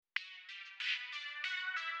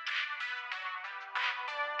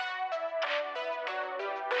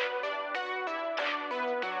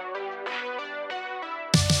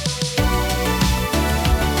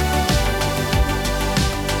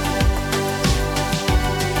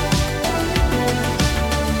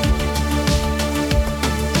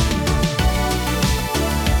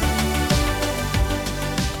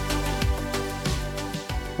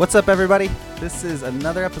What's up, everybody? This is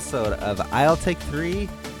another episode of I'll Take 3,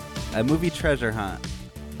 a movie treasure hunt.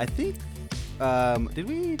 I think, did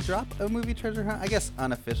we drop a movie treasure hunt? I guess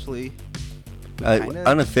unofficially.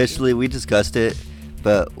 Unofficially, we discussed it,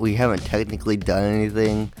 but we haven't technically done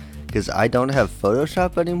anything because I don't have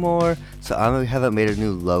Photoshop anymore, so I haven't made a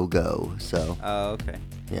new logo. So. Oh, okay.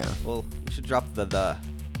 Yeah. Well, we should drop the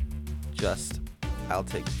just I'll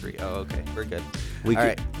Take 3. Oh, okay. We're good.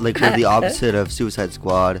 We're the opposite of Suicide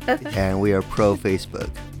Squad, and we are pro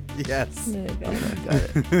Facebook. Yes. Okay, got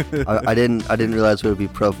it. I didn't realize we would be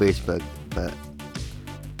pro Facebook, but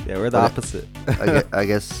yeah, we're the opposite. I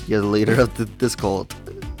guess you're the leader of this cult.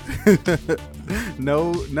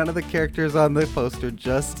 No, none of the characters on the poster,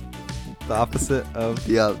 just the opposite of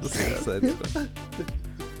the Suicide Squad.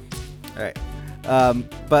 All right.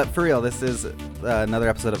 But for real, this is another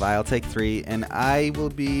episode of I'll Take 3, and I will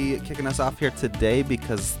be kicking us off here today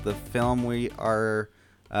because the film we are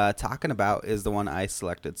talking about is the one I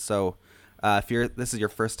selected. So if this is your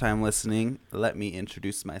first time listening, let me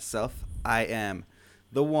introduce myself. I am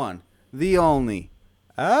the one, the only,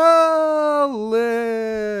 Alex.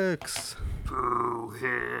 Boo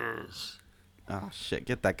his. Oh, shit.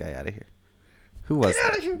 Get that guy out of here. Who was that?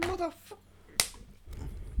 Get out of here, motherfucker.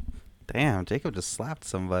 Damn, Jacob just slapped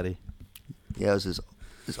somebody. Yeah, it was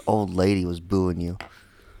this old lady was booing you.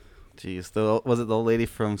 Jeez, was it the old lady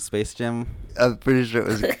from Space Jam? I'm pretty sure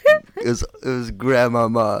it was Grandma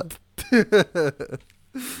Ma.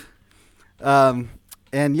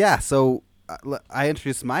 And yeah, so I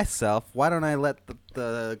introduced myself. Why don't I let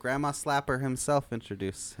the grandma slapper himself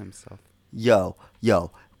introduce himself? Yo,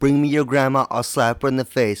 bring me your grandma. I'll slap her in the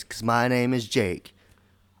face, 'cause my name is Jake.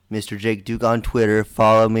 Mr. Jake Duke on Twitter.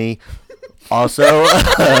 Follow me. Also,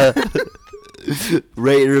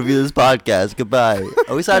 rate and review this podcast. Goodbye.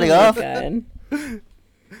 Are we signing off? God.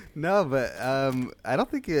 No, but I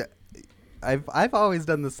don't think it. I've always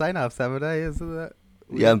done the sign-offs, haven't I? Isn't that?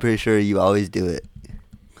 Yeah, I'm pretty sure you always do it.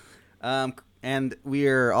 And we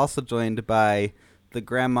are also joined by the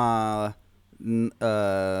grandma,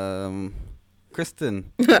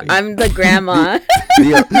 Kristen. I'm the grandma.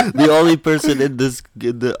 the only person on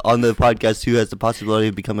the podcast who has the possibility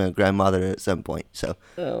of becoming a grandmother at some point. So,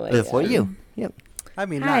 for you. Yep. I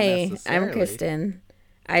mean, Hi, not necessarily. I'm Kristen.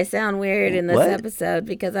 I sound weird in this episode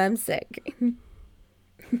because I'm sick.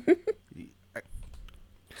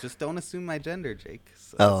 Just don't assume my gender, Jake.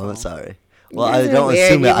 So I'm sorry. Well, I don't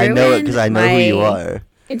assume it. I know it because I know who you are.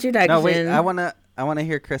 Introduction. No, wait. I wanna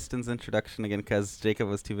hear Kristen's introduction again because Jacob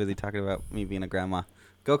was too busy talking about me being a grandma.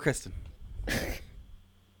 Go, Kristen.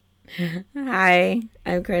 Hi,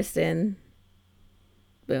 I'm Kristen.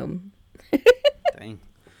 Boom. Dang.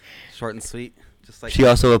 Short and sweet. Just like she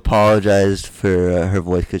also apologized for her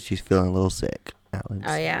voice because she's feeling a little sick. Alex.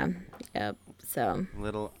 Oh yeah. Yep. So. A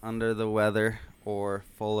little under the weather or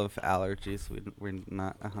full of allergies. We're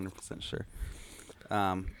not 100% sure.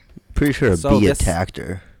 Pretty sure a bee attacked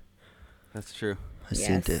her. That's true. I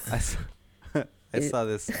seen it. I saw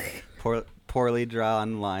this poorly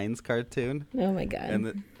drawn lines cartoon. Oh my God.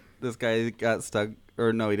 And this guy got stuck,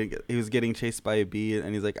 or no, he didn't. He was getting chased by a bee,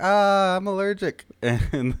 and he's like, I'm allergic.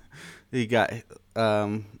 And he got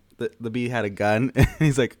the bee had a gun, and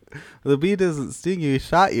he's like, the bee doesn't sting you, he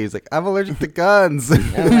shot you. He's like, I'm allergic to guns.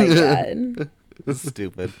 Oh my God.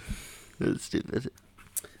 Stupid. It's stupid.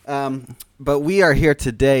 But we are here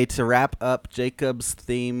today to wrap up Jacob's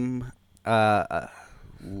theme. Wait,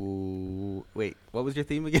 what was your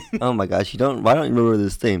theme again? Oh my gosh, why don't you remember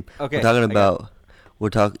this theme? Okay. Do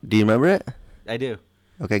you remember it? I do.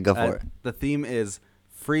 Okay, go for it. The theme is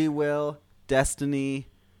free will, destiny,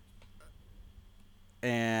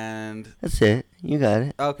 and that's it. You got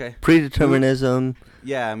it. Okay. Predeterminism.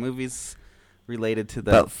 Yeah, movies related to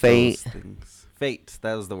about fate. Things. Fate,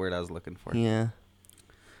 that was the word I was looking for. Yeah.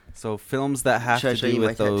 So films that have to do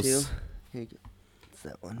with those. Here you go. It's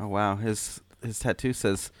that one. Oh wow, his tattoo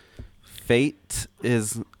says, "Fate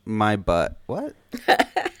is my butt." What?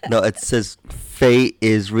 No, it says, "Fate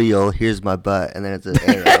is real. Here's my butt," and then it's an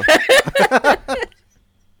arrow.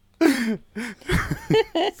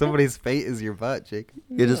 Somebody's fate is your butt, Jake.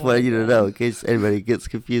 I just wanted you to know in case anybody gets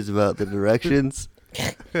confused about the directions.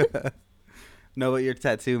 No, but your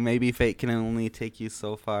tattoo, maybe fate can only take you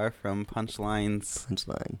so far from Punchline's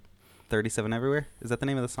Punchline. 37 Everywhere? Is that the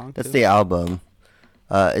name of the song? That's the album.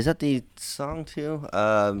 Is that the song too?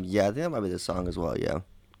 Yeah, I think that might be the song as well, yeah.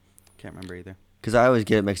 Can't remember either. Because I always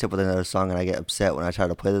get it mixed up with another song, and I get upset when I try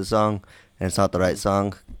to play the song, and it's not the right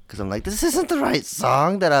song. Because I'm like, this isn't the right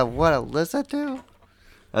song that I want to listen to.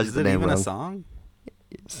 Is it even a song?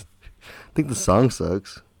 Yes. I think the song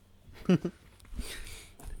sucks.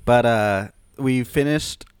 But we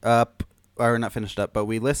finished up, or not finished up, but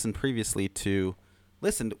we listened previously to.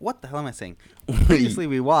 Listened. What the hell am I saying? Previously,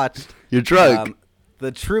 we watched. You're drunk.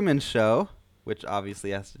 The Truman Show, which obviously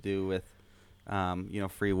has to do with,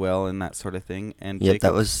 free will and that sort of thing. And yeah,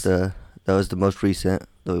 that was the most recent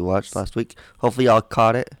that we watched last week. Hopefully, y'all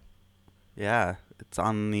caught it. Yeah, it's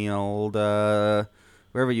on the old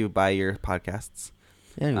wherever you buy your podcasts.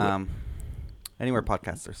 Yeah, anywhere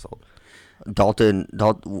podcasts are sold. Dalton,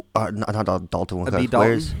 not Dalton. B.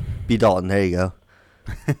 Dalton? B. Dalton? There you go.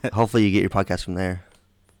 Hopefully, you get your podcast from there.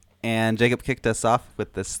 And Jacob kicked us off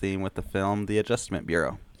with this theme with the film The Adjustment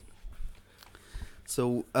Bureau.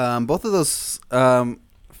 So both of those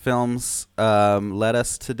films led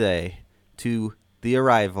us today to the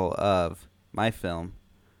arrival of my film,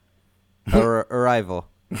 Arrival.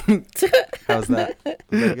 How's that? Was that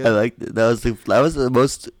good? I liked it. That was the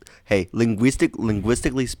most. Hey,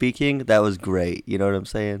 linguistically speaking, that was great. You know what I'm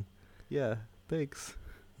saying? Yeah. Thanks.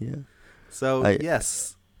 Yeah. So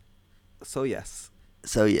yes. So yes,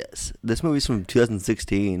 this movie's from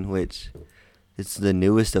 2016, which it's the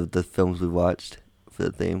newest of the films we watched for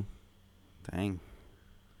the theme. Dang.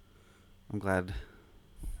 I'm glad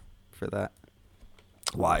for that.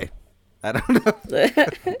 Why? I don't know.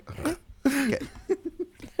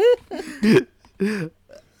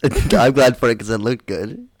 I'm glad for it because it looked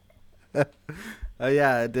good. Oh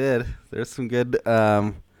yeah, it did. There's some good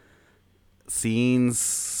scenes,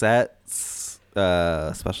 sets,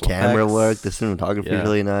 special Camera effects. work. The cinematography is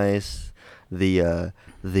really nice.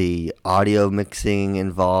 The audio mixing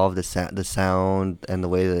involved, the sound, and the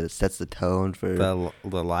way that it sets the tone for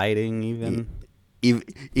the lighting,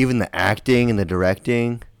 even the acting and the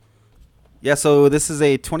directing. Yeah, so this is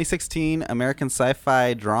a 2016 American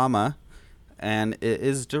sci-fi drama, and it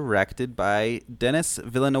is directed by Denis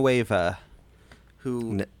Villeneuve,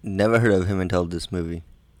 who never heard of him until this movie.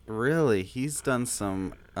 Really, he's done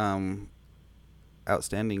some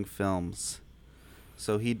outstanding films.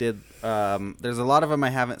 So he did. There's a lot of them I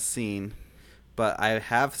haven't seen, but I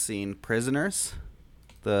have seen Prisoners,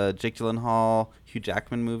 the Jake Gyllenhaal, Hugh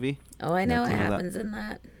Jackman movie. Oh, I know what happens in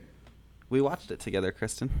that. We watched it together,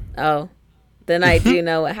 Kristen. Oh, then I do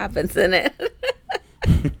know what happens in it.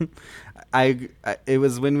 It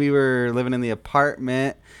was when we were living in the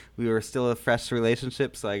apartment. We were still a fresh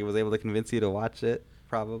relationship, so I was able to convince you to watch it,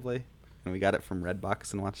 probably. And we got it from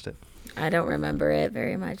Redbox and watched it. I don't remember it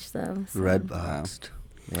very much, though. So. Redbox.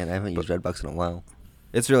 Man, I haven't used Redbox in a while.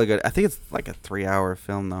 It's really good. I think it's like a 3-hour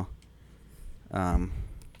film, though.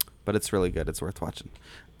 But it's really good. It's worth watching.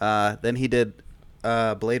 Then he did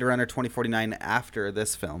Blade Runner 2049 after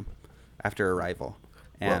this film, after Arrival.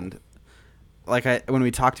 And when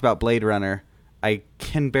we talked about Blade Runner, I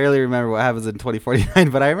can barely remember what happens in 2049,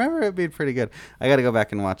 but I remember it being pretty good. I got to go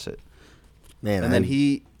back and watch it. Man, and then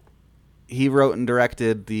he wrote and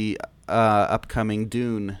directed the upcoming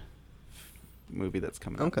Dune movie that's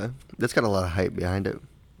coming out. Okay. That's got a lot of hype behind it.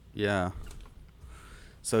 Yeah.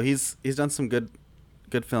 So he's done some good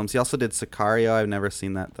films. He also did Sicario. I've never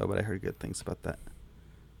seen that, though, but I heard good things about that.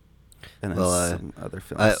 And then some other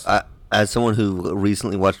films. As someone who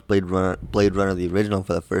recently watched Blade Runner the original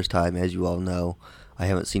for the first time, as you all know, I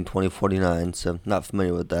haven't seen 2049, so not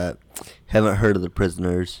familiar with that. Haven't heard of The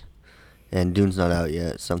Prisoners, and Dune's not out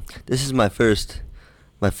yet. So this is my first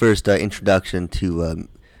introduction to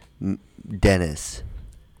Denis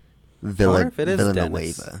Villeneuve.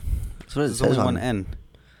 That's what it says only on one N.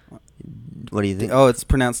 What do you think? Oh, it's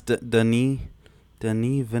pronounced Denis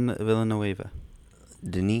Villeneuve.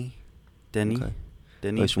 Denis. Okay.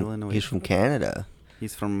 Denis Villeneuve. He's from Canada.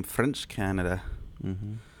 He's from French Canada.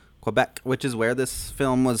 Mm-hmm. Quebec, which is where this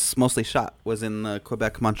film was mostly shot, was in the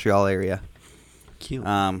Quebec-Montreal area. Cute.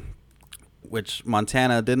 Which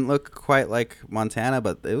Montana didn't look quite like Montana,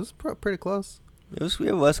 but it was pretty close. It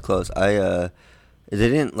was close. They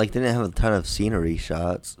didn't have a ton of scenery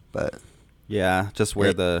shots, but yeah, just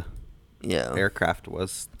where the spacecraft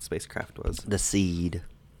was. The seed.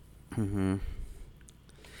 Mm-hmm.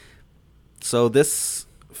 So this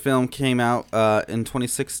film came out in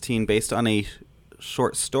 2016 based on a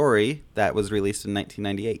short story that was released in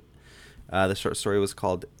 1998. The short story was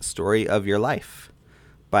called Story of Your Life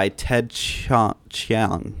by Ted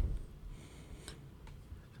Chiang.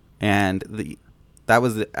 And that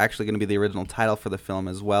was actually going to be the original title for the film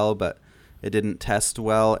as well, but it didn't test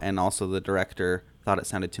well, and also the director thought it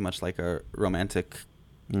sounded too much like a romantic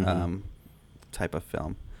type of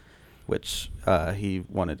film, which he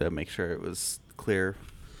wanted to make sure it was clear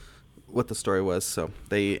what the story was, so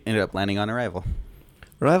they ended up landing on Arrival.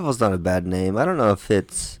 Arrival's not a bad name. I don't know if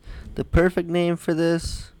it's the perfect name for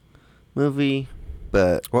this movie,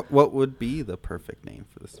 but What would be the perfect name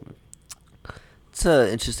for this movie? It's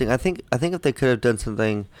interesting. I think if they could have done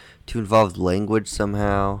something to involve language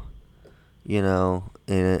somehow, in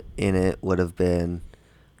it would have been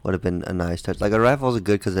a nice touch. Like Arrival is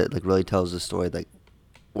good because it like really tells the story like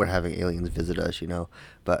we're having aliens visit us,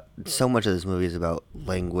 But so much of this movie is about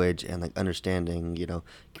language and like understanding,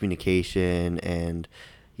 communication and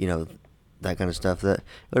that kind of stuff. That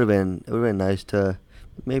it would have been nice to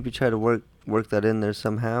maybe try to work that in there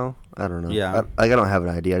somehow. I don't know. Yeah. I don't have an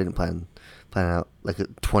idea. I didn't plan out like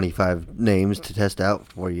 25 names to test out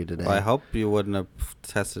for you today. Well, I hope you wouldn't have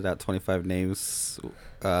tested out 25 names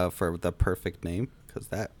for the perfect name, because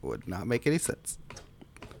that would not make any sense.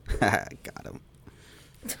 Got him.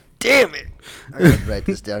 Damn it! I gotta write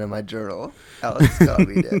this down in my journal. Alex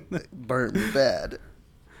copied it. Burnt me bad.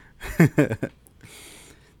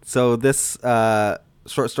 So this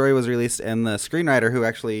short story was released, and the screenwriter who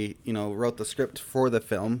actually, wrote the script for the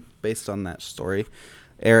film based on that story,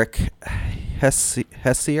 Eric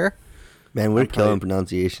Hessier. Man, we're killing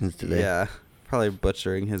pronunciations today. Yeah, probably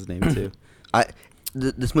butchering his name too.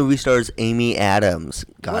 This movie stars Amy Adams.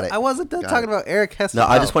 Got it. I wasn't done talking about Eric Hessier. No,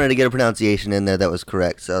 I just wanted to get a pronunciation in there that was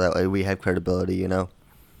correct, so that way we have credibility, That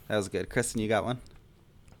was good. Kristen, you got one?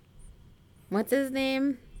 What's his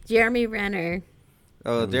name? Jeremy Renner.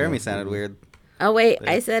 Oh, Jeremy sounded weird. Oh, wait.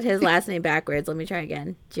 I said his last name backwards. Let me try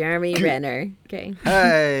again. Jeremy Renner. Okay.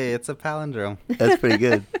 Hey, it's a palindrome. That's pretty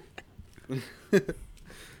good. All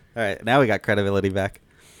right, now we got credibility back.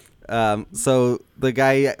 So the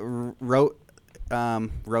guy wrote,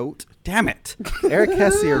 damn it, Eric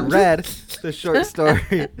Hessier read the short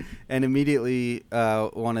story and immediately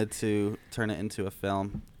wanted to turn it into a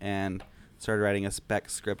film and started writing a spec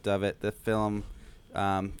script of it. The film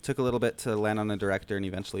took a little bit to land on a director, and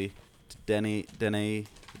eventually Denis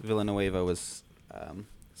Villeneuve was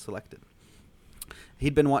selected.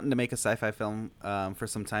 He'd been wanting to make a sci-fi film for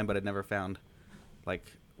some time, but had never found like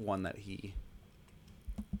one that he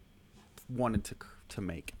wanted to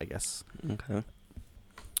make, I guess. Okay.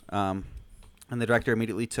 And the director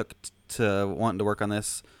immediately took to wanting to work on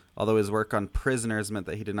this, although his work on Prisoners meant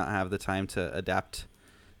that he did not have the time to adapt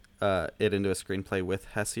it into a screenplay with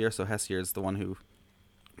Hessier. So Hessier is the one who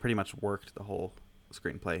pretty much worked the whole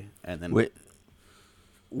screenplay. And then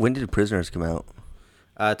when did Prisoners come out?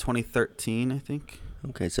 2013, I think.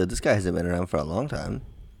 Okay, so this guy hasn't been around for a long time.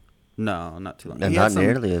 No, not too long. And not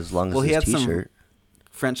nearly as long as his T-shirt.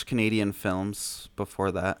 French-Canadian films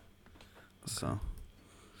before that. So,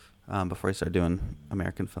 before he started doing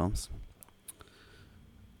American films.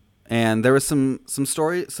 And there was some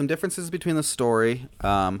differences between the story.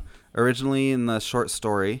 Originally in the short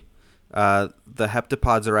story, the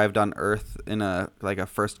heptapods arrived on Earth in a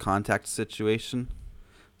first contact situation.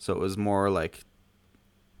 So it was more like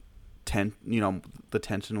the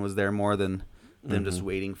tension was there more than them just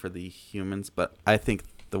waiting for the humans. But I think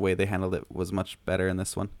the way they handled it was much better in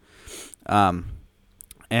this one.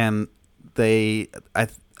 And I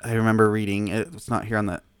remember reading, it's not here on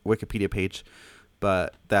the Wikipedia page,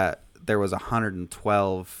 but that there was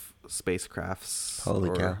 112 spacecrafts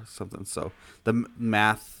or something. So the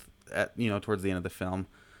math towards the end of the film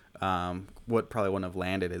probably wouldn't have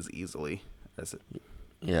landed as easily as it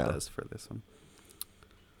does for this one.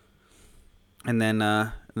 And then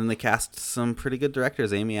they cast some pretty good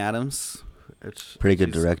directors. Amy Adams. Pretty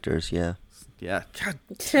good directors, yeah. Yeah. God.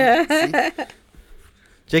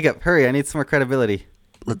 Jacob, hurry. I need some more credibility.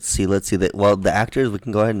 Let's see. Well, the actors, we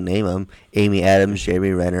can go ahead and name them. Amy Adams,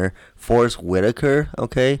 Jeremy Renner, Forrest Whitaker,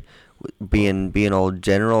 okay? Being old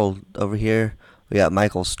general over here. We got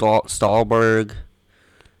Michael Stahlberg.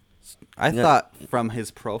 I thought from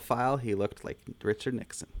his profile he looked like Richard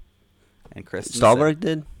Nixon. And Kristen Stahlberg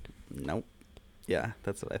did? Nope. Yeah,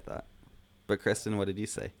 that's what I thought. But Kristen, what did you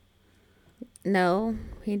say? No,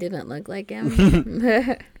 he didn't look like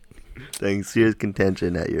him. Dang, serious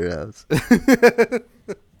contention at your house.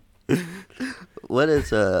 What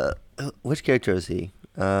is which character is he?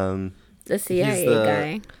 The CIA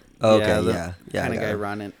guy. Okay, yeah. Kind of guy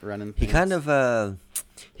running. He kind of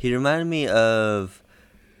he reminded me of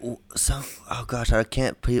some. Oh gosh, I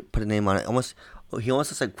can't put a name on it. He almost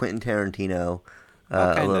looks like Quentin Tarantino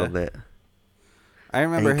a little bit. I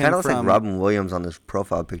remember him kind of looks like Robin Williams on this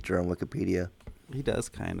profile picture on Wikipedia. He does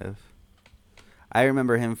kind of. I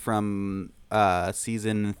remember him from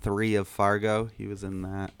season 3 of Fargo. He was in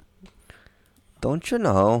that. Don't you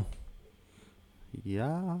know?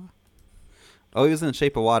 Yeah. Oh, he was in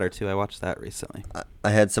Shape of Water too. I watched that recently.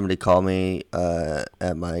 I had somebody call me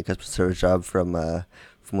at my customer service job from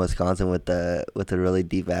Wisconsin with a really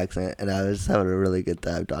deep accent, and I was having a really good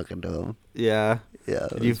time talking to him. Yeah. Yeah.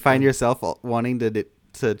 Did you find yourself wanting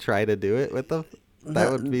to try to do it with them?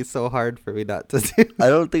 That would be so hard for me not to do. I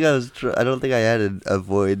don't think I was. I don't think I had to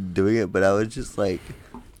avoid doing it, but I was just like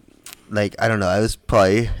I don't know. I was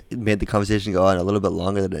probably made the conversation go on a little bit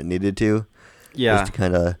longer than it needed to. Yeah. Just to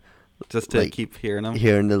kind of. Just to keep hearing them.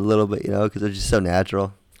 Hearing it a little bit, because it's just so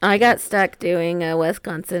natural. I got stuck doing a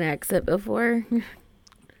Wisconsin accent before.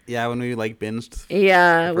 Yeah, when we binged.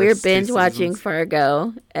 Yeah, we were first two binge watching seasons.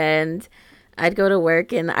 Fargo, and I'd go to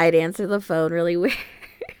work and I'd answer the phone really weird.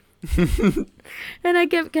 And I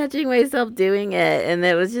kept catching myself doing it, and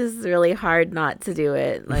it was just really hard not to do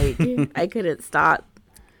it. I couldn't stop.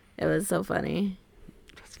 It was so funny.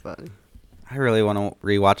 That's funny. I really want to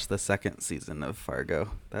rewatch the second season of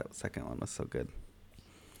Fargo. That second one was so good.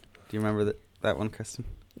 Do you remember that one, Kristen?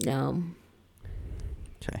 No.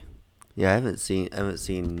 Okay. Yeah, I haven't seen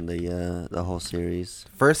the whole series.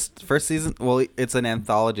 First season. Well, it's an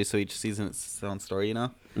anthology, so each season it's its own story.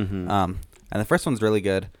 Mm-hmm. And the first one's really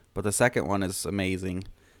good, but the second one is amazing.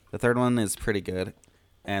 The third one is pretty good,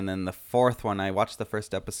 and then the fourth one, I watched the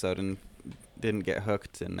first episode and didn't get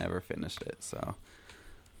hooked and never finished it. So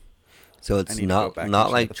I it's need to go back and not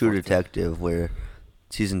try like the True fourth one. Detective where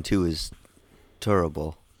season 2 is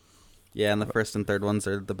terrible. Yeah, and the first and third ones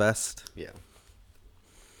are the best. Yeah.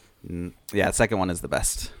 Yeah, the second one is the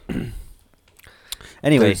best.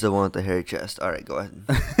 Anyway, There's the one with the hairy chest. All right, go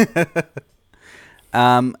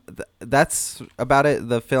ahead. That's about it.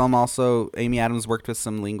 The film also, Amy Adams worked with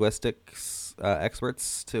some linguistics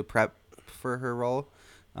experts to prep for her role,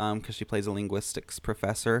 because she plays a linguistics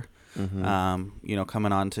professor. Mm-hmm.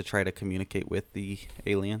 Coming on to try to communicate with the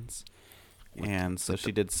aliens, and so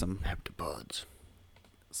she did some Heptapods.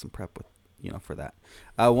 prep with for that.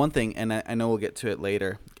 One thing, and I know we'll get to it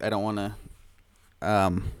later. I don't want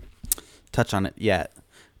to touch on it yet,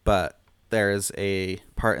 but there is a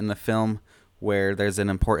part in the film where there's an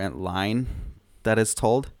important line that is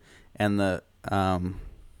told, and the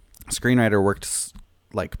screenwriter worked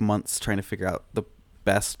months trying to figure out the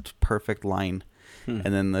best perfect line. And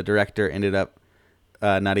then the director ended up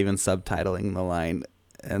not even subtitling the line.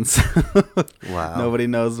 And so Wow. nobody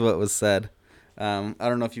knows what was said. I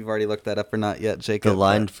don't know if you've already looked that up or not yet, Jacob. The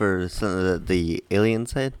line for something that the alien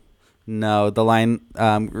said? No, the line,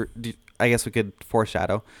 I guess we could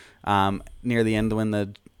foreshadow. Near the end when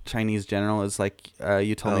the Chinese general is like,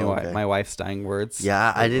 you told me okay. my wife's dying words.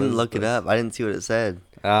 Yeah, I didn't look it up. I didn't see what it said.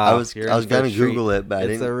 I was going to Google it, but I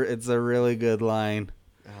didn't. It's a really good line.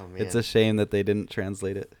 Oh, man. It's a shame that they didn't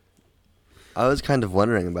translate it. I was kind of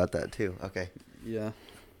wondering about that, too. Okay. Yeah.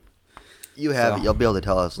 You have it. You'll be able to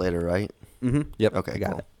tell us later, right? Mm-hmm. Yep. Okay, I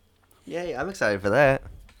got cool. it. Yay, I'm excited for that.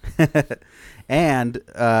 And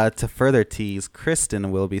to further tease,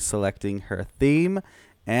 Kristen will be selecting her theme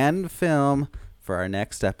and film for our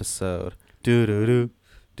next episode. Do-do-do,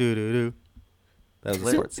 do-do-do. That was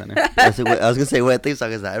the Sports Center. I was going to say, what theme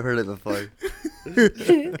song is that? I've heard it before.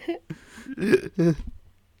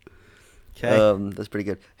 Okay. That's pretty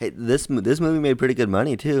good. Hey, this movie made pretty good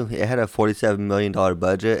money too. It had a $47 million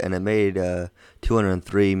budget, and it made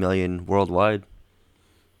 $203 million worldwide.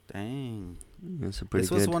 Dang. It's a pretty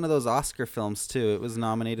This was good. one of those Oscar films, too. It was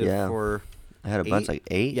nominated for... It had a bunch, like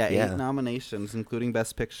 8. Yeah, 8 nominations, including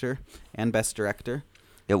Best Picture and Best Director.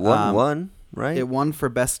 It won one, right? It won for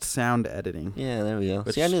Best Sound Editing. Yeah, there we go.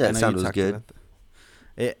 which See, I knew that know sound you was talked good. about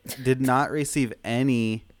It did not receive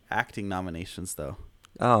any acting nominations, though.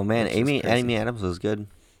 Oh man, Which is crazy. Amy Adams was good.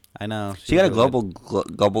 I know. She got a was global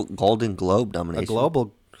Golden Globe a nomination.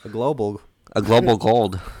 global A global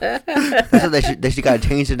gold. they should gotta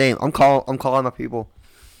change the name. I'm calling my people.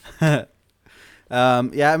 Yeah, I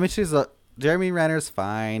mean, Jeremy Renner's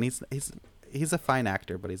fine. He's a fine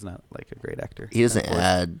actor, but he's not like a great actor. He doesn't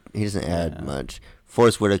add much.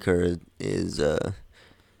 Forrest Whitaker is I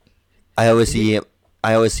always see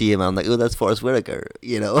him. I'm like, oh, that's Forrest Whitaker.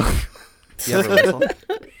 You know. Do you have a whistle?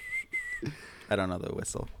 I don't know the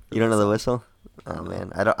whistle. You don't know the whistle? Oh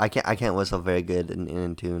man, I can't whistle very good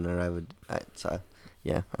in tune, or I would.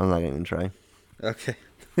 Yeah, I'm not gonna even try. Okay.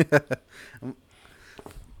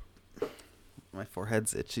 My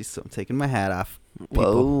forehead's itchy, so I'm taking my hat off.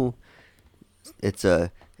 Whoa! It's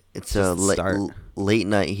a late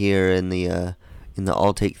night here in the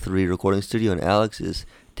All Take 3 recording studio, and Alex is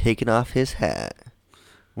taking off his hat.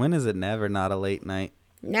 When is it never not a late night?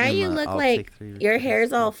 Now you look I'll like take 3 your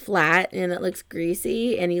hair's all flat and it looks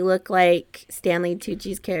greasy, and you look like Stanley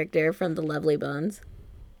Tucci's character from The Lovely Bones.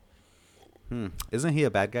 Isn't he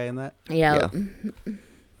a bad guy in that? Yeah.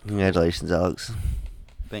 Congratulations, Alex.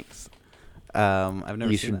 Thanks. I've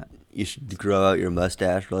never seen that. You should grow out your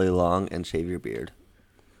mustache really long and shave your beard.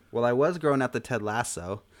 Well, I was growing out the Ted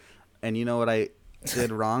Lasso, and you know what I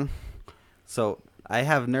did wrong? So I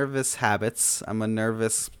have nervous habits. I'm a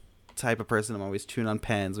nervous type of person. I'm always chewing on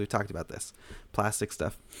pens. We've talked about this. Plastic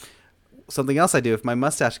stuff. Something else I do, if my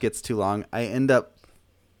mustache gets too long, I end up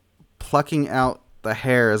plucking out the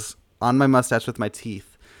hairs on my mustache with my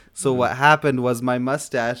teeth. So what happened was my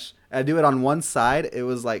mustache, I do it on one side, it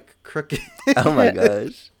was like crooked. Oh my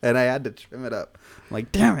gosh. And I had to trim it up. I'm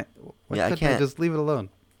like, damn it. Why Yeah, I couldn't I can't- just leave it alone?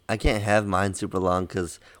 I can't have mine super long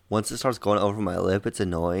because once it starts going over my lip, it's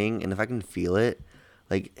annoying. And if I can feel it,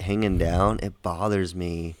 like, hanging down, it bothers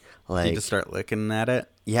me. Like, You just start licking at it.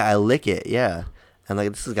 yeah, I lick it, yeah. And, like,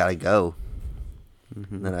 this has got to go.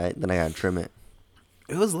 Then I got to trim it.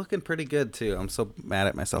 It was looking pretty good too. I'm so mad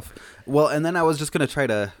at myself. Well, and then I was just gonna try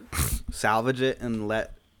to salvage it and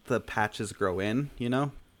let the patches grow in, you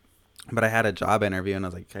know. But I had a job interview and I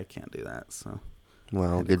was like, I can't do that. So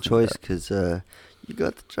Well, Had to good clean it choice up. because you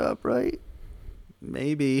got the job right.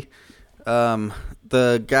 maybe.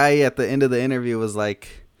 The guy at the end of the interview was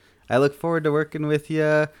like, I look forward to working with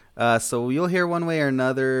you. So you'll hear one way or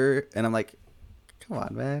another. And I'm like, come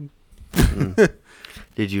on, man.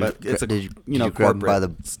 Did you, But it's a, did you, you know, did you grab him by the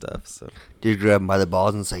corporate stuff. So did you grab him by the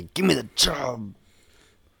balls and say, "Give me the job"?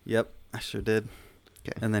 yep, I sure did.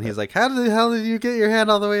 Okay. And then he's like, how the hell did you get your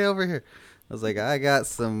hand all the way over here? I was like, I got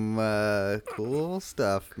some cool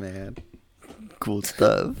stuff, man. Cool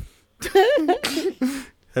stuff.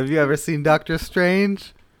 Have you ever seen Doctor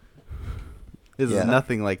Strange? This Yeah. is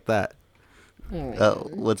nothing like that. Oh,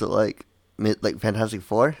 what's it like? Like Fantastic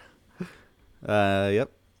Four?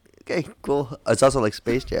 Yep. Okay, cool. It's also like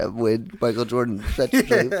Space Jam when Michael Jordan shut your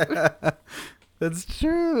sleep. That's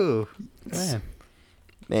true. Man.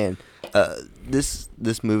 Man, this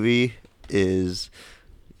movie is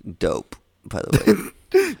dope. By the way,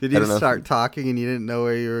 Did I you don't know if- start talking and you didn't know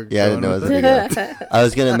where you were Yeah, I going didn't know with it was it? gonna go. I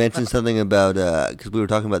was gonna mention something about because we were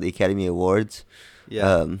talking about the Academy Awards.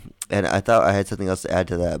 Yeah. And I thought I had something else to add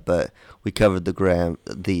to that, but we covered the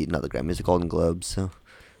Golden Globes, so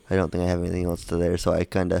I don't think I have anything else to there. So I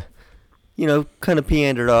kind of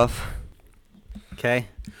meandered off. Okay.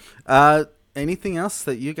 Anything else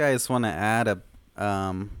that you guys want to add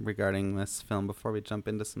regarding this film before we jump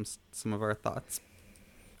into some of our thoughts?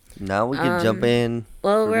 Now we can jump in.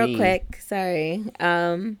 Well, for real me. quick, sorry.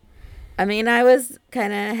 I mean, I was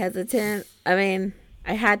kind of hesitant. I mean,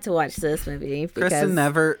 I had to watch this movie because Kristen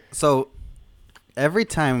never. So every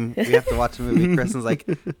time we have to watch a movie, Kristen's like,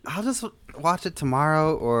 "I'll just watch it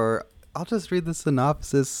tomorrow," or "I'll just read the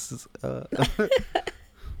synopsis."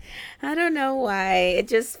 I don't know why. It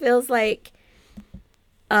just feels like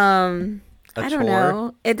I don't chore?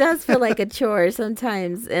 know. It does feel like a chore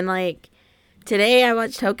sometimes. And like today I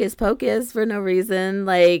watched Hocus Pocus for no reason,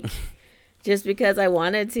 like just because I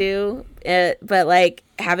wanted to. But like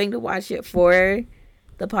having to watch it for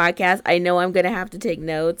the podcast, I know I'm going to have to take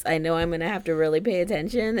notes. I know I'm going to have to really pay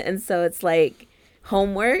attention. And so it's like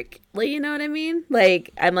homework, like, you know what I mean?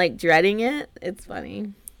 Like I'm like dreading it. It's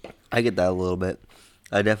funny. I get that a little bit.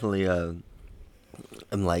 I definitely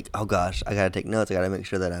I'm like, oh gosh, I gotta take notes. I gotta make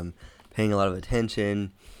sure that I'm paying a lot of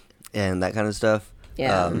attention and that kind of stuff.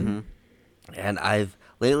 Yeah. And I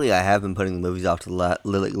have been putting the movies off to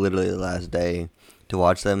literally the last day to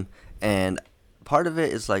watch them. And part of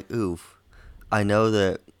it is like, oof, I know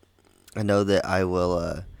that I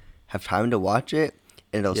will have time to watch it,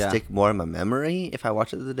 and it'll Yeah. stick more in my memory if I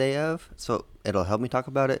watch it the day of. So it'll help me talk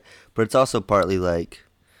about it. But it's also partly like,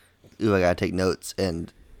 ooh, I gotta take notes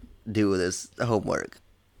and do this homework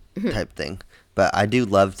type thing. But I do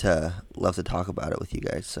love to talk about it with you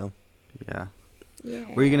guys. So Yeah. Yeah.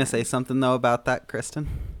 Were you gonna say something though about that, Kristen?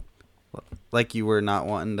 Like you were not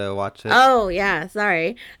wanting to watch it? Oh yeah,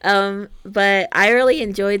 sorry. But I really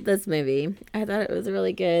enjoyed this movie. I thought it was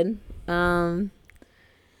really good. I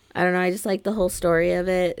don't know, I just like the whole story of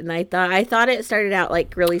it, and I thought it started out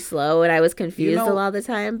like really slow, and I was confused a lot of the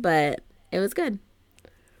time, but it was good.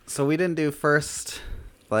 So we didn't do first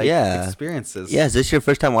experiences. yeah, is this your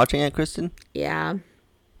first time watching it, Kristen? Yeah.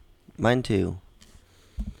 Mine too.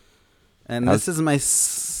 And this is my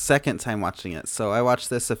second time watching it. So I watched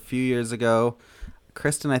this a few years ago.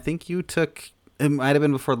 Kristen, I think you took... It might have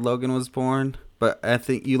been before Logan was born, but I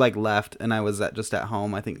think you like left, and I was just at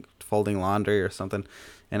home, I think folding laundry or something,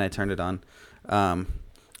 and I turned it on.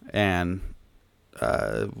 And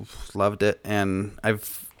loved it. And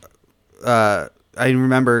I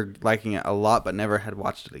remember liking it a lot, but never had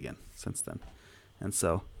watched it again since then. And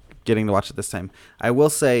so getting to watch it this time. I will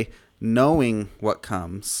say, knowing what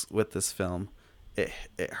comes with this film, it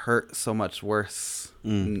hurt so much worse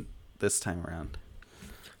this time around.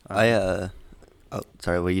 Oh,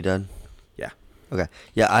 sorry, were you done? Yeah. Okay.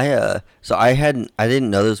 Yeah, I didn't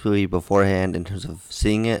know this movie beforehand in terms of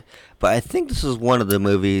seeing it, but I think this was one of the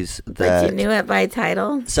movies But that. you knew it by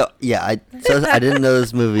title. So yeah, I didn't know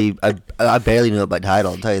this movie. I barely knew it by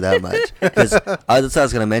title. I'll tell you that much. Because that's what I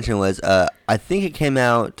was gonna mention was I think it came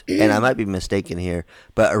out, and I might be mistaken here,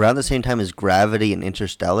 but around the same time as Gravity and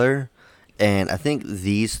Interstellar, and I think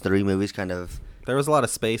these three movies kind of. There was a lot of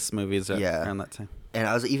space movies Yeah. around that time. And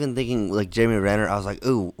I was even thinking like Jeremy Renner. I was like,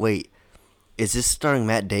 ooh, wait, is this starring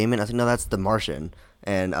Matt Damon? I was like, no, that's The Martian.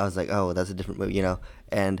 And I was like, oh, that's a different movie, you know.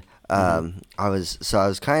 And I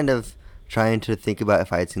was kind of trying to think about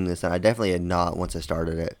if I had seen this, and I definitely had not once I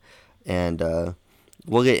started it. And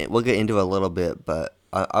we'll get into it a little bit, but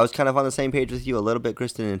I was kind of on the same page with you a little bit,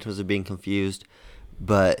 Kristen, in terms of being confused,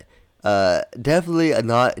 but definitely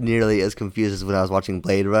not nearly as confused as when I was watching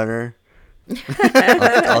Blade Runner.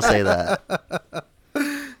 I'll say that.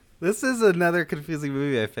 This is another confusing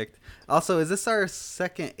movie I picked. Also, is this our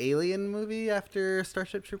second Alien movie after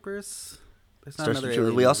Starship Troopers? There's not another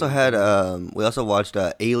Alien We also movie. had we also watched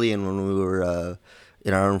Alien when we were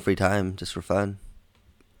in our own free time just for fun.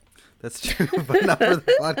 That's true, but not for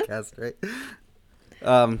the podcast, right?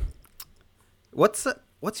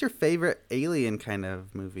 What's your favorite Alien kind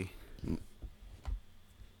of movie?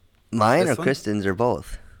 Mine This or one? Kristen's or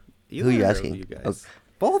both? Who are you Either of asking? You guys. Oh.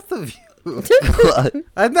 Both of you. no,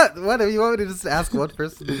 I'm not. What do you want me to just ask one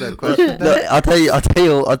person that question? I'll tell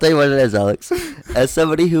you what it is, Alex. As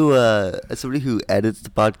somebody who edits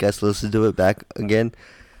the podcast, listens to it back again,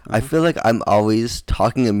 I feel like I'm always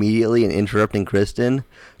talking immediately and interrupting Kristen.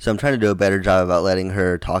 So I'm trying to do a better job about letting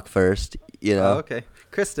her talk first. You know. Oh, okay,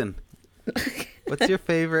 Kristen. What's your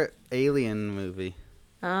favorite Alien movie?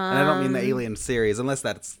 And I don't mean the Alien series, unless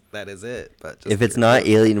that is it. But just If it's not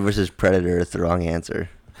Alien versus Predator, it's the wrong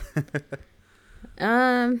answer.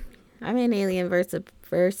 I mean, Alien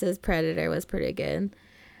versus Predator was pretty good.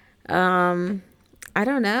 I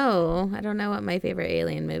don't know. I don't know what my favorite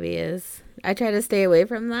Alien movie is. I try to stay away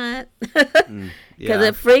from that because Yeah.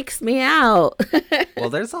 it freaks me out. Well,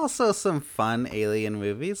 there's also some fun Alien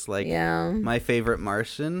movies, like Yeah. My Favorite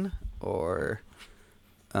Martian or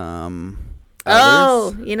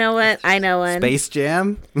Oh, others. you know what? I know one. Space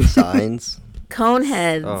Jam. Signs.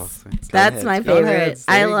 Coneheads. Oh, That's my Coneheads. favorite. Coneheads,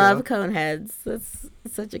 there I you love go. Coneheads. That's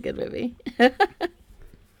such a good movie.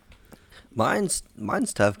 Mine's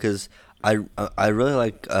tough because I really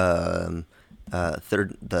like the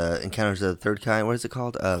Encounters of the Third Kind. What is it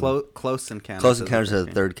called? Close Encounters. Close Encounters of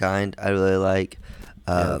the Third Kind. I really like.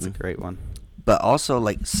 Yeah, that's a great one. But also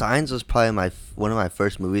like Signs was probably one of my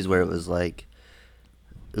first movies where it was like,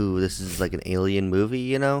 ooh, this is like an alien movie,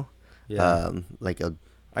 you know? Yeah. Like a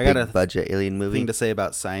I got big a budget alien movie. thing to say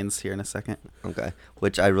about Signs here in a second. Okay,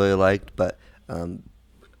 which I really liked, but oh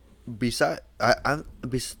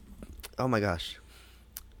my gosh,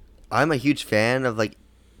 I'm a huge fan of like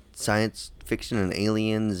science fiction and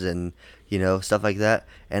aliens and stuff like that,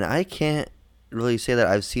 and I can't really say that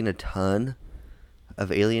I've seen a ton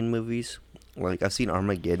of alien movies. Like I've seen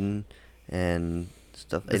Armageddon and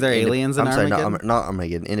stuff. Is there aliens in I'm sorry, Armageddon? not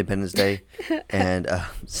Armageddon, Independence Day, and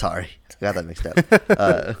sorry, I got that mixed up.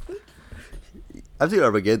 I've seen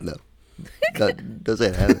Armageddon though. Don't say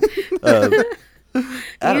I haven't. I You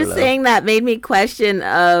don't know. saying that made me question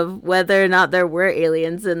of whether or not there were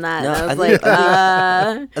aliens in that. No, And I was I think- like,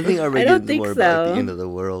 I think I Armageddon's don't think more about like, so. the end of the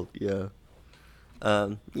world. Yeah.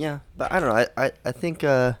 Yeah, but I don't know. I think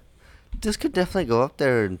this could definitely go up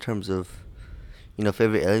there in terms of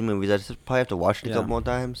favorite alien movies. I just probably have to watch it a Yeah. couple more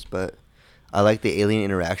times, but I like the alien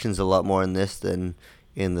interactions a lot more in this than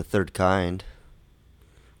in The Third Kind.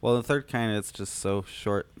 Well, the Third Kind, it's just so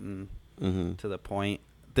short and Mm-hmm. to the point.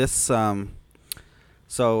 This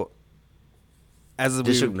so as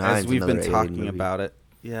District 9 is we've another been alien talking movie. about it.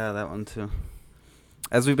 Yeah, that one too.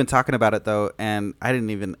 As we've been talking about it though, and I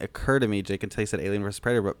didn't even occur to me, Jake, until you said Alien vs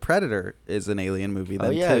Predator, but Predator is an alien movie then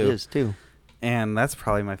Oh yeah, too. it is too. And that's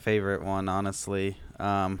probably my favorite one, honestly.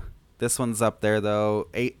 This one's up there though.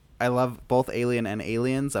 I love both Alien and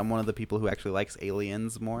Aliens. I'm one of the people who actually likes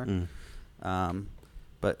Aliens more. Mm.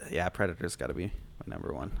 But yeah, Predator's got to be my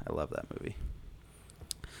number one. I love that movie.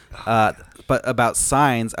 But about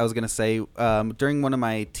Signs, I was gonna say during one of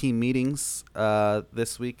my team meetings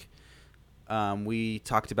this week, we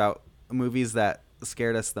talked about movies that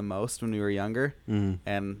scared us the most when we were younger. Mm.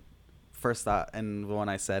 And first thought, and the one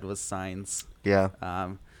I said was Signs. Yeah.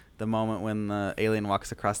 The moment when the alien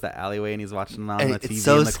walks across that alleyway and he's watching on And the it's TV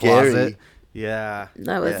so in the scary. closet. Yeah.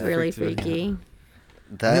 that was Yeah, really freaked me freaky.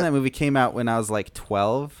 I think that movie came out when I was like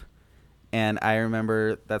 12, and I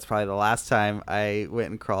remember that's probably the last time I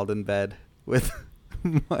went and crawled in bed with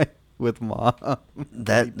with mom.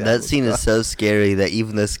 That scene is so scary that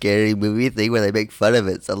even the scary movie thing where they make fun of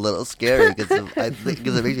it's a little scary because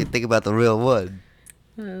it makes you think about the real one.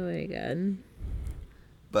 Oh my god.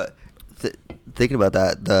 But thinking about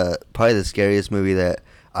that, probably the scariest movie that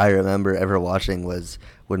I remember ever watching was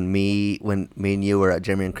when me and you were at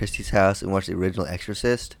Jeremy and Christy's house and watched the original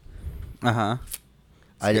Exorcist. Uh-huh.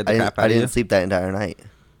 I didn't sleep that entire night.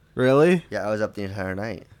 Really? Yeah, I was up the entire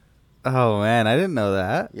night. Oh man, I didn't know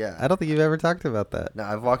that. Yeah. I don't think you've ever talked about that. No,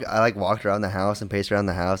 I walked around the house and paced around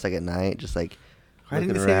the house like at night, just like Why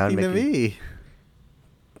didn't you looking say around, anything to me?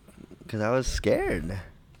 because I was scared.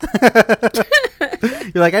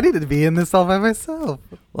 You're like, I needed to be in this all by myself.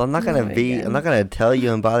 Well, I'm not Oh gonna my be. God. I'm not gonna tell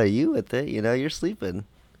you and bother you with it. You know, you're sleeping.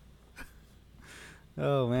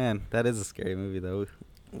 Oh man, that is a scary movie though.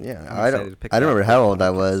 Yeah, I'm I excited to don't. pick I don't that remember up how for old I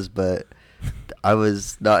podcast. was, but I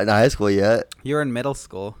was not in high school yet. You were in middle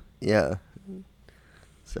school. Yeah.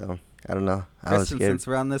 So I don't know. I was Kristen, scared. since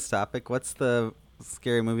we're on this topic, what's the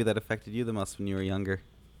scary movie that affected you the most when you were younger?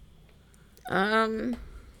 Let's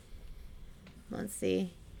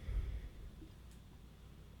see.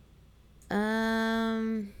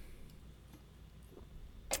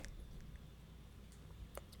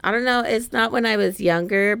 I don't know. It's not when I was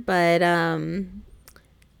younger, but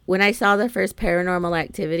when I saw the first Paranormal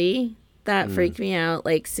Activity, that freaked me out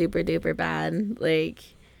like super duper bad. Like,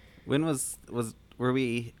 When were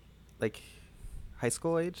we like high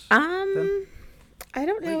school age? I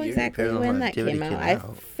don't know What year did exactly Paranormal when that Activity came out. came I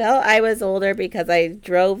out? felt I was older because I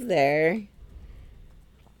drove there.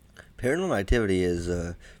 Paranormal Activity is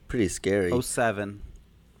pretty scary. 07.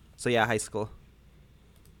 So yeah, high school.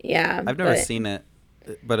 Yeah, I've never but seen it,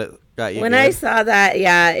 but it got you when good. I saw that,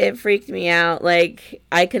 yeah, it freaked me out. Like,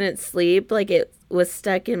 I couldn't sleep. Like, it was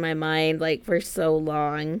stuck in my mind like for so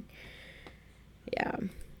long. Yeah,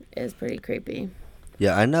 it was pretty creepy.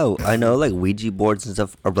 Yeah, I know. Like Ouija boards and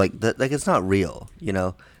stuff are like that. Like it's not real, you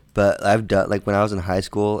know. But I've done like when I was in high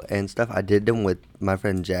school and stuff. I did them with my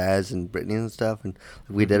friend Jazz and Brittany and stuff, and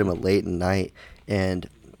we did them at late at night. And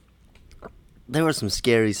there was some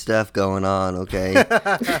scary stuff going on. Okay,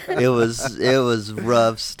 it was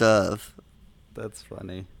rough stuff. That's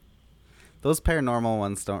funny. Those paranormal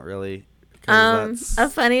ones don't really. 'cause that's A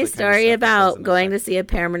funny the kind of story stuff that about doesn't going to affect- see a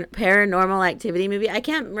Paranormal Activity movie. I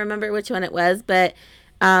can't remember which one it was, but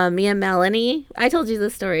me and Melanie, I told you the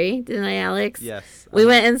story, didn't I, Alex? Yes. We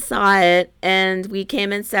went and saw it, and we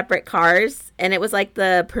came in separate cars, and it was like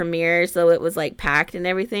the premiere, so it was like packed and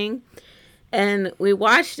everything. And we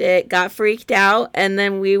watched it, got freaked out, and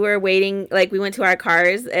then we were waiting, like we went to our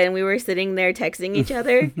cars, and we were sitting there texting each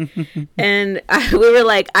other. And we were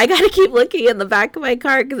like, I gotta keep looking in the back of my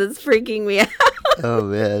car because it's freaking me out. Oh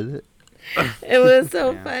man. It was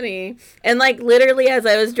so Yeah. funny. And like literally as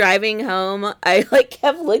I was driving home, I like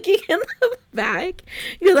kept looking in the back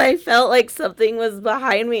because I felt like something was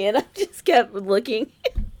behind me and I just kept looking.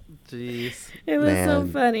 Jeez. It was so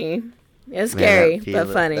Man. funny. It was Man, scary, that but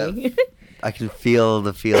feel- funny. I can feel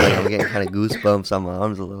the feeling. I'm getting kind of goosebumps on my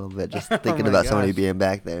arms a little bit just thinking my about somebody gosh. being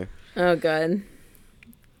back there. Oh god.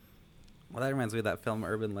 Well, that reminds me of that film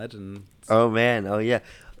Urban Legend. Oh man, oh yeah.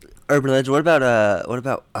 Urban Legend. What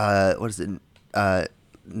about what is it?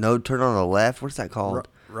 No Turn on the Left. What's that called?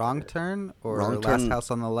 Wrong Turn or Wrong Last Turn-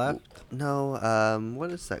 House on the Left? No.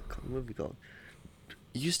 What is that movie called?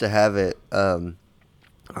 You used to have it on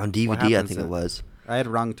DVD. I happens think in- it was I had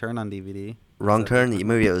Wrong Turn on DVD. Wrong Is that Turn. different?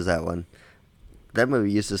 Maybe it was that one. That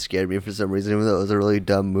movie used to scare me for some reason, even though it was a really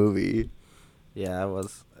dumb movie. Yeah, it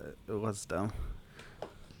was. It was dumb.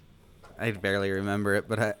 I barely remember it,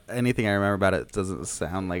 but anything I remember about it doesn't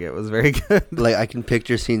sound like it was very good. Like I can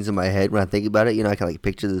picture scenes in my head when I think about it. You know, I can like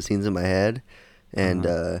picture the scenes in my head, and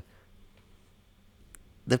they're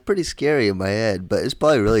pretty scary in my head. But it's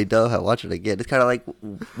probably really dope. I watch it again. It's kind of like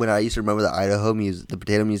when I used to remember the Idaho the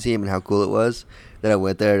Potato Museum, and how cool it was. Then I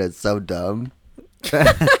went there, and it's so dumb.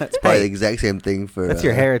 It's probably the exact same thing for. That's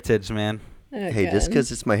your heritage, man. Oh, Hey, just God.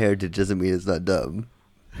 because it's my heritage doesn't mean it's not dumb.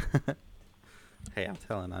 Hey, I'm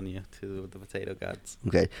telling on you to the potato gods.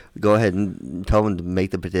 Okay, go ahead and tell them to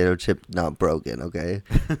make the potato chip not broken. Okay,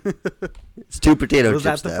 it's two potato Was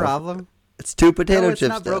chips. that the now. problem? It's two potato No, it's chips.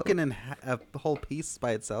 not now. broken in a whole piece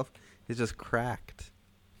by itself. It's just cracked.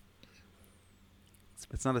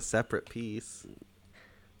 It's not a separate piece.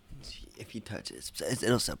 If you touch it,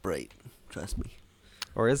 it'll separate. Trust me.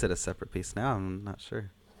 Or is it a separate piece? Now I'm not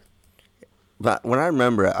sure. But when I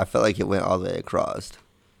remember it, I felt like it went all the way across.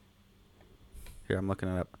 Here, I'm looking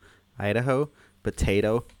it up. Idaho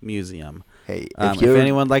Potato Museum. Hey, If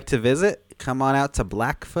anyone would like to visit, come on out to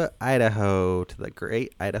Blackfoot, Idaho, to the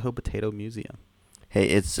Great Idaho Potato Museum. Hey,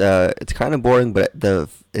 it's kind of boring, but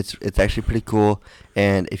it's actually pretty cool.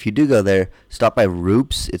 And if you do go there, stop by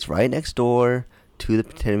Roops. It's right next door to the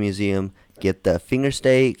Potato Museum. Get the finger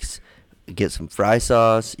steaks, get some fry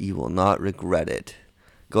sauce. You will not regret it.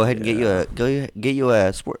 Go ahead and get you a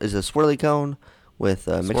is it a swirly cone with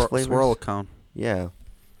mixed flavors. Swirl cone. Yeah.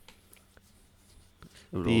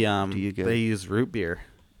 They use root beer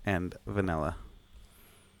and vanilla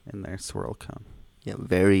in their swirl cone. Yeah,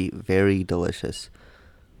 very, very delicious.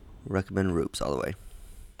 Recommend Roops all the way.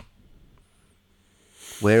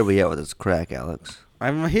 Where are we at with this crack, Alex?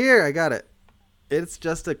 I'm here. I got it. It's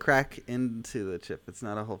just a crack into the chip. It's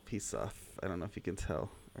not a whole piece off. I don't know if you can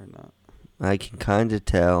tell or not. I can kind of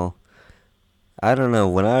tell. I don't know.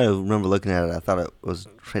 When I remember looking at it, I thought it was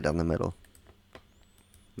straight down the middle.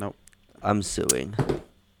 Nope. I'm suing.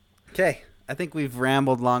 Okay. I think we've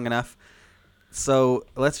rambled long enough. So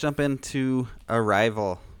let's jump into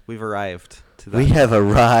Arrival. We've arrived to that. We have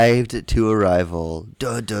arrived to Arrival.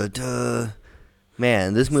 Duh, duh, duh.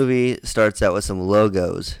 Man, this movie starts out with some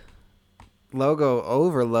logos. Logo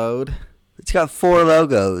overload. It's got 4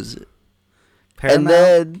 logos. Paramount, And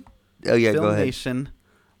then... Oh, yeah, go ahead. Filmation,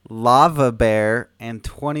 Lava Bear, and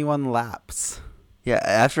 21 Laps. Yeah,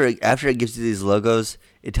 after it gives you these logos,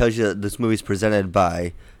 it tells you that this movie's presented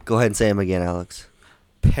by... Go ahead and say them again, Alex.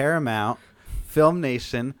 Paramount,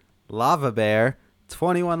 Filmation, Lava Bear,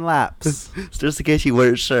 21 Laps. Just in case you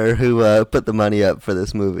weren't sure who put the money up for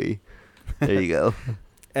this movie. There you go.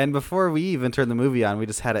 And before we even turned the movie on, we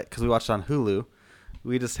just had it, because we watched it on Hulu,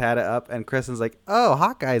 we just had it up, and Kristen's like, oh,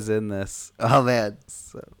 Hawkeye's in this. Oh, man.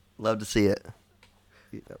 So, Love to see it.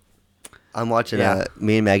 yep. I'm watching, Yeah.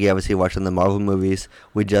 Me and Maggie obviously watching the Marvel movies.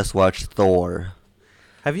 We just watched Thor.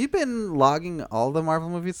 Have you been logging all the Marvel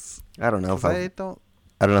movies? I don't know if 'Cause I don't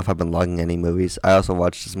know if I've been logging any movies. I also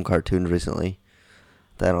watched some cartoons recently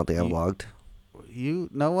that I don't think I've logged.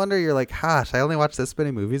 No wonder you're like, gosh, I only watched this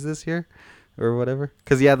many movies this year, or whatever.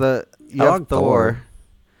 Because you I have logged Thor, Thor.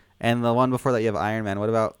 and the one before that you have Iron Man. What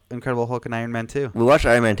about Incredible Hulk and Iron Man 2? We watched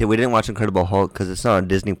Iron Man 2. We didn't watch Incredible Hulk because it's not on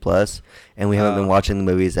Disney Plus, and we haven't been watching the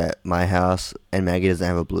movies at my house, and Maggie doesn't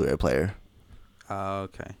have a Blu-ray player. Oh,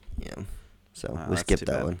 okay. Yeah. So Oh, we that's skipped too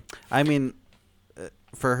that bad. one. I mean,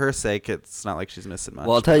 for her sake, it's not like she's missing much.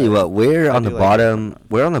 Well, I'll tell you but what, we're I on the do like bottom. it.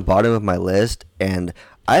 We're on the bottom of my list, and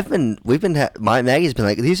Maggie's been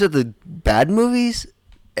like, these are the bad movies,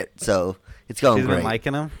 so it's going She's great. been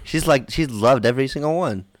liking them? She's loved every single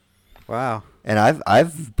one, Wow. and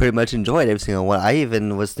I've pretty much enjoyed every single one. I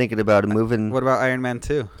even was thinking about moving. What about Iron Man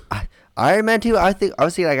 2? Iron Man 2. I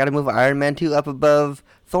was thinking I got to move Iron Man 2 up above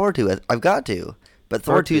Thor 2. I've got to, but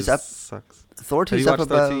Thor 2's up. Sucks. Thor Have 2's you up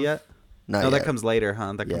watched above. Thor 2 yet? Not No, yet. that comes later,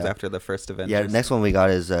 huh? That comes Yeah. after the first Avengers. Yeah, the next one we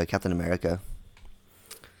got is Captain America.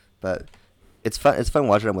 But it's fun. It's fun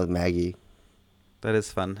watching them with Maggie. That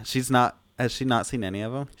is fun. Has she not seen any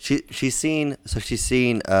of them? She's seen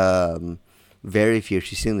very few.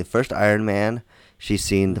 She's seen the first Iron Man. She's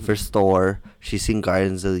seen the first Thor. She's seen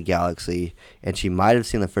Guardians of the Galaxy, and she might have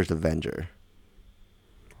seen the first Avenger.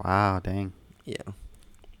 Wow, dang. Yeah,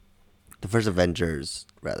 the first Avengers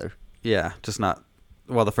rather. Yeah, just not.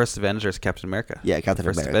 Well, the first Avenger is Captain America. Yeah, Captain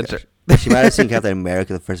First America. Avenger. She might have seen Captain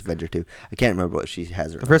America, the first Avenger too. I can't remember what she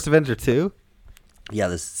has. The first Avenger 2? Yeah,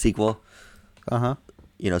 the sequel. Uh-huh.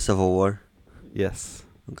 Civil War. Yes.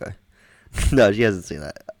 Okay. No, she hasn't seen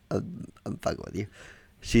that. I'm fucking with you.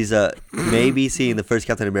 She's maybe seen the first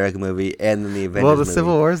Captain America movie and then the Avengers Well, the movie.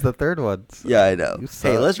 Civil War is the third one. So Yeah, I know. You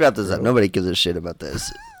Hey, suck, let's wrap this up. bro. Nobody gives a shit about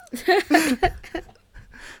this.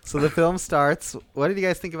 So the film starts. What did you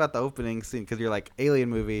guys think about the opening scene? Because you're like, alien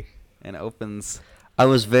movie, and it opens. I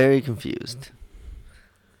was very confused.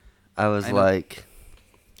 I was I know. like,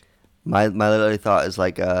 my literally thought is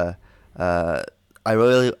like, I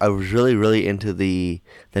was really into the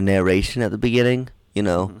narration at the beginning.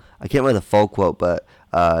 Mhm. I can't remember the full quote, but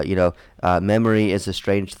memory is a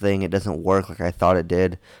strange thing. It doesn't work like I thought it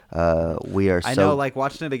did. We are. I know, like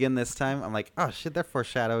watching it again this time, I'm like, oh shit, they're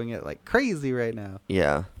foreshadowing it like crazy right now.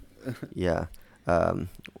 Yeah, yeah.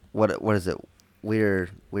 What is it? We are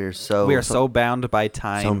so bound by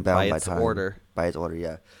time, so bound by by its time, order. by its order.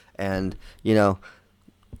 Yeah, and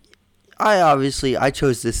I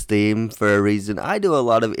chose this theme for a reason. I do a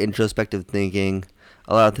lot of introspective thinking,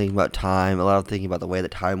 a lot of thinking about time, a lot of thinking about the way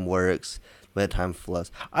that time works, the way that time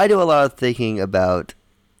flows. I do a lot of thinking about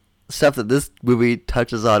stuff that this movie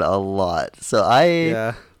touches on a lot. So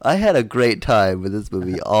I had a great time with this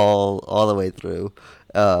movie all the way through.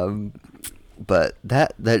 But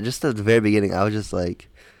that just at the very beginning, I was just like,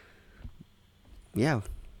 yeah,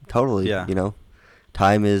 totally. Yeah.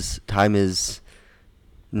 Time is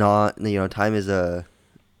not. Time is a.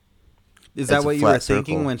 Is it's that a what you were flat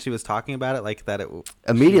thinking circle. when she was talking about it? Like that it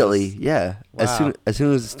Immediately, she was- yeah. Wow. As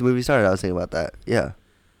soon as the movie started, I was thinking about that. Yeah.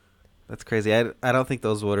 That's crazy. I don't think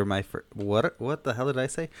those were my first. What the hell did I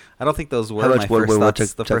say? I don't think those were How my much were- first what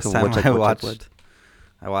thoughts took- the took- first what time took- I what took- watched.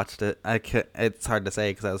 I watched it. It's hard to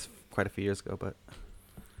say because that was quite a few years ago. But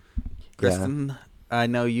Kristen, I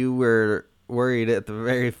know you were worried at the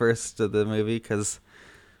very first of the movie because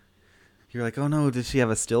you're like, "Oh no, did she have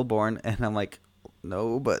a stillborn?" And I'm like,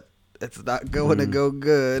 "No, but it's not going to go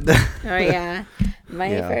good." Oh yeah.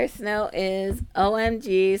 My Yeah. first note is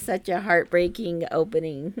OMG, such a heartbreaking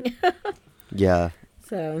opening. Yeah.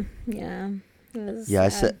 So yeah. It was Yeah,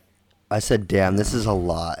 sad. I said, damn, this is a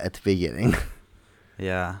lot at the beginning.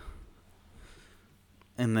 Yeah.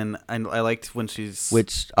 And then I liked when she's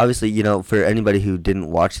Which, obviously, for anybody who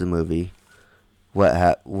didn't watch the movie, what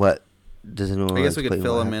does anyone I guess we explain could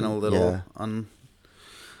fill what him in a happened? little Yeah. on.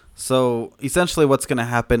 So essentially, what's going to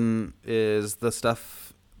happen is the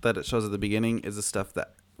stuff that it shows at the beginning is the stuff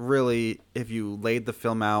that really, if you laid the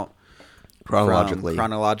film out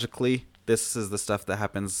chronologically, this is the stuff that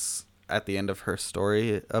happens at the end of her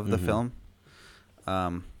story of the film.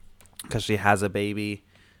 Because she has a baby,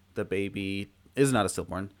 the baby is not a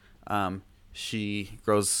stillborn. She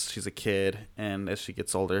grows, she's a kid, and as she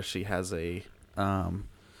gets older, she has a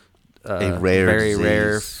rare very disease.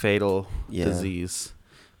 rare fatal Yeah. disease,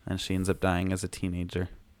 and she ends up dying as a teenager.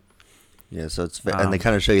 Yeah, so and they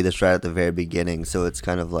kind of show you this right at the very beginning, so it's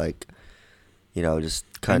kind of like, just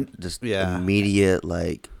yeah. immediate,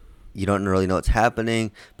 like, you don't really know what's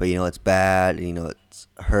happening, but it's bad, and it's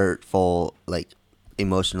hurtful, like,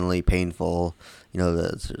 emotionally painful.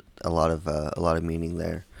 There's a lot of meaning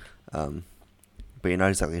there, but you're not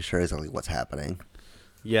exactly sure exactly what's happening.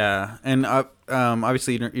 Yeah, and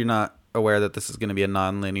obviously you're not aware that this is going to be a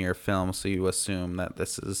non-linear film, so you assume that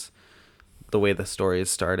this is the way the story is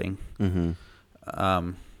starting.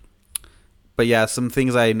 Mm-hmm. But yeah, some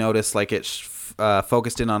things I noticed, like it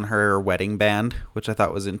focused in on her wedding band, which I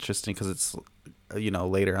thought was interesting because it's,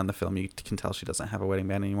 later on the film you can tell she doesn't have a wedding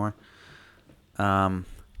band anymore.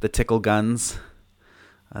 The tickle guns,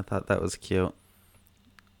 I thought that was cute.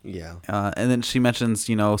 Yeah. And then she mentions,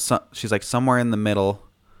 she's like somewhere in the middle.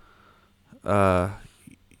 We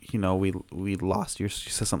lost you. She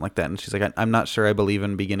says something like that, and she's like, I'm not sure I believe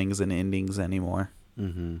in beginnings and endings anymore.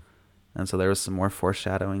 Mm-hmm. And so there was some more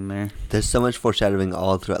foreshadowing there. There's so much foreshadowing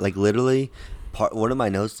all throughout. Like, literally, one of my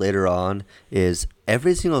notes later on is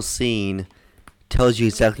every single scene tells you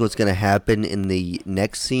exactly what's going to happen in the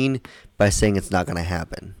next scene by saying it's not going to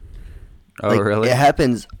happen. Oh, Like, really? It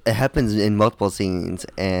happens in multiple scenes,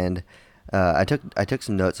 and I took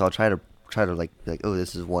some notes. So I'll try to like be like, oh,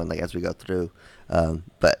 this is one, like, as we go through.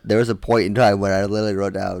 But there was a point in time where I literally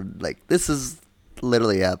wrote down, like, this is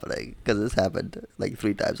literally happening because this happened like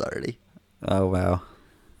 3 times already. Oh, wow.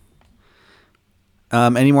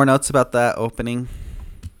 Any more notes about that opening?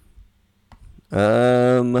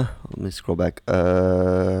 Let me scroll back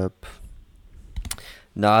up.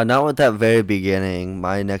 Nah, not with that very beginning.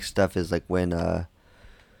 My next stuff is like when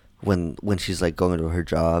she's like going to her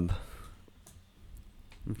job.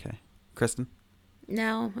 Okay. Kristen?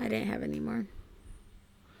 No, I didn't have any more.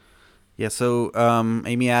 Yeah, so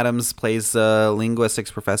Amy Adams plays a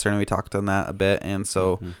linguistics professor, and we talked on that a bit. And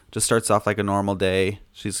so just starts off like a normal day.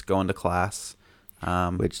 She's going to class.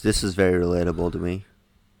 Which this is very relatable to me.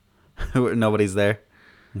 Nobody's there.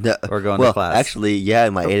 No, Or going to class. Actually, yeah,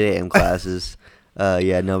 in my 8 a.m. classes,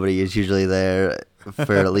 nobody is usually there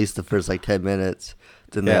for at least the first like 10 minutes.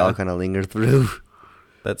 Then they Yeah. all kind of linger through.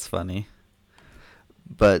 That's funny.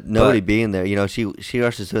 But nobody being there, she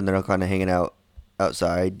rushes through and they're all kind of hanging out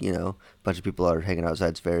outside. A bunch of people are hanging outside.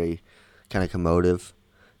 It's very kind of commotive.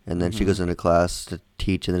 And then she goes into class to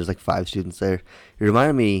teach, and there's like 5 students there. It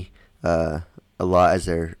reminded me a lot as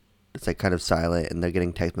it's like kind of silent, and they're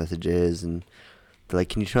getting text messages, and they're like,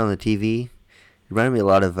 "Can you turn on the TV?" It reminded me a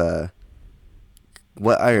lot of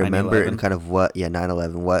what I remember 9/11. and kind of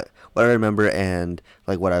 9/11. What I remember and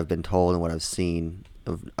like what I've been told and what I've seen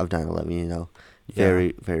of 9/11.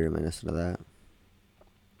 Very, very reminiscent of that.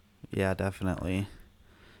 Yeah, definitely.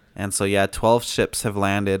 And so, 12 ships have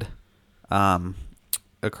landed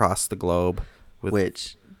across the globe.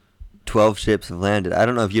 Which 12 ships have landed. I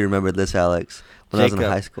don't know if you remember this, Alex. When I was in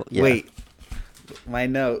Jacob, high school. Yeah. Wait. My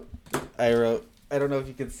note I wrote, I don't know if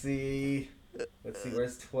you can see. Let's see,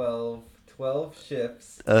 where's 12? 12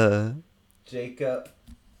 ships. Jacob.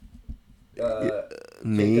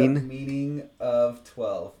 Mean. Jacob meaning of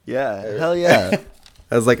 12. Yeah. Hell yeah.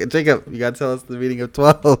 I was like, Jacob, you gotta tell us the meaning of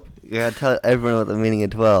 12. You gotta tell everyone what the meaning of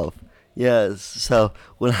 12. Yes. So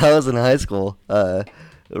when I was in high school,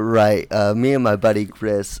 Right. Me and my buddy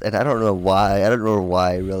Chris, and I don't know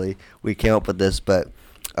why really we came up with this, but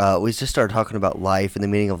we just started talking about life and the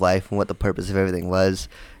meaning of life and what the purpose of everything was,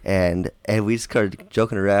 and we just started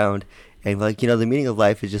joking around. And like, the meaning of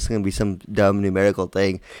life is just going to be some dumb numerical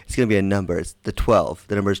thing. It's going to be a number. It's the 12.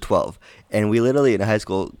 The number is 12. And we literally in high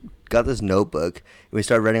school got this notebook and we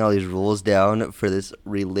started writing all these rules down for this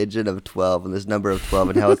religion of 12 and this number of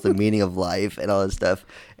 12 and how it's the meaning of life and all this stuff.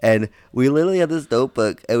 And we literally had this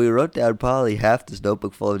notebook and we wrote down probably half this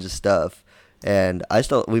notebook full of just stuff. And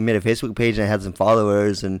we made a Facebook page and I had some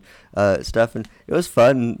followers and stuff. And it was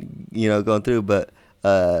fun, going through. But,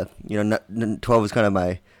 12 was kind of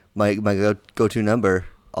my go-to number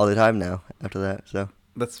all the time now after that. So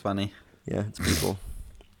That's funny. yeah, it's pretty cool.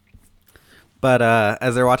 But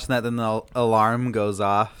as they're watching that, then the alarm goes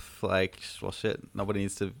off. Like, well, shit, everybody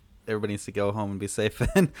needs to go home and be safe.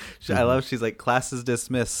 And I love, she's like, class is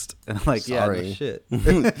dismissed. And I'm like, yeah, no Sorry. shit.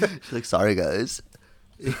 She's like, sorry guys.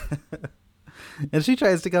 And she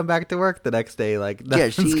tries to come back to work the next day. Like,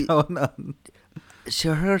 nothing's going on.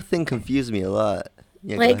 Her thing confused me a lot.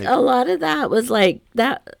 Yeah, go Like ahead. a lot of that was like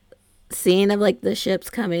that scene of like the ships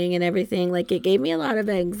coming and everything. Like it gave me a lot of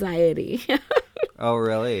anxiety. Oh,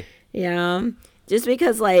 really? Yeah, just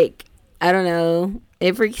because like I don't know,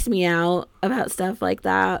 it freaks me out about stuff like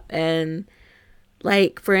that. And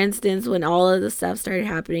like for instance, when all of the stuff started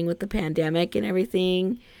happening with the pandemic and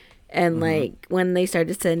everything, and like when they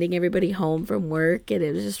started sending everybody home from work, and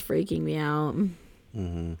it was just freaking me out.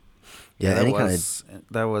 Mm-hmm. Yeah,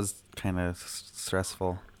 that was kind of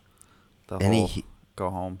stressful. The Any whole hu- go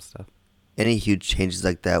home stuff. any huge changes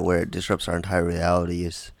like that where it disrupts our entire reality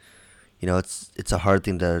is, it's a hard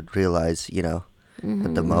thing to realize, at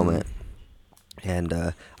the moment.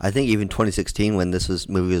 And I think even 2016 when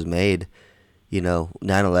movie was made,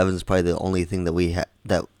 9/11 is probably the only thing that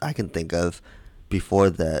that I can think of before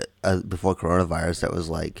before coronavirus that was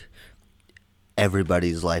like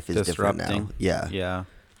everybody's life is different now. Disrupting. Yeah.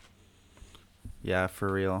 Yeah,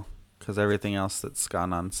 for real. Because everything else that's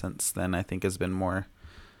gone on since then, I think, has been more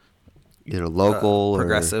Either local or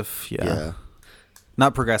progressive. Yeah.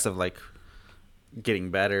 Not progressive like getting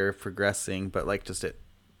better, progressing, but like just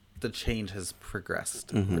the change has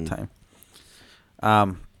progressed over time.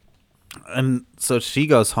 And so she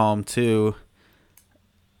goes home too,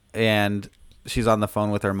 and she's on the phone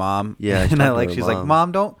with her mom. Yeah, and she's she's like,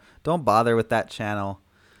 "Mom, don't bother with that channel."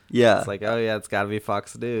 Yeah. It's like, oh yeah, it's got to be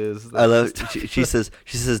Fox News. I love. She says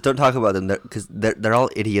don't talk about them because they're all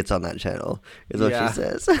idiots on that channel. Is what she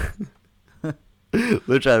says,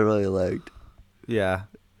 which I really liked. Yeah.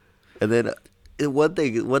 And then one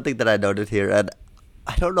thing that I noted here, and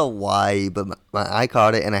I don't know why, but my eye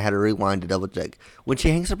caught it, and I had to rewind to double check. When she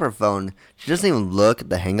hangs up her phone, she doesn't even look at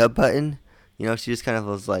the hang up button. She just kind of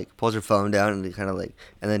was like pulls her phone down and kind of like,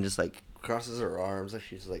 and then just like crosses her arms like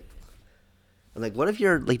she's like. I'm like, what if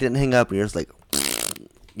you're like didn't hang up and you're just like, Just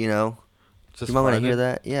your mom want to hear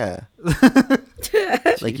that? Yeah.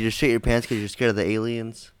 Like you just shit your pants because you're scared of the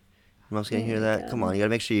aliens. Your mom's gonna hear that. God. Come on, you gotta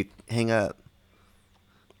make sure you hang up.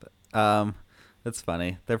 That's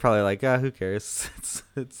funny. They're probably like, who cares?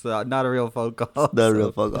 It's not a real phone call. Not a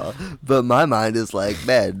real phone call. But my mind is like,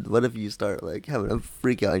 man, what if you start like having a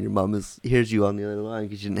freak out and your mom hears you on the other line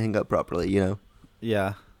because you didn't hang up properly?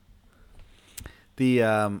 Yeah.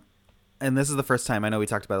 And this is the first time, I know we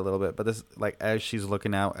talked about it a little bit, but this, like, as she's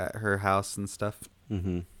looking out at her house and stuff,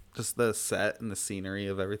 just the set and the scenery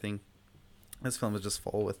of everything. This film is just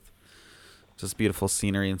full with just beautiful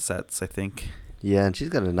scenery and sets, I think. Yeah, and she's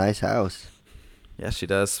got a nice house. Yeah, she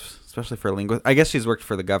does, especially for a linguist. I guess she's worked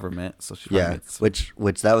for the government, so she probably gets...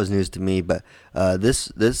 which that was news to me. But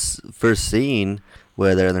this first scene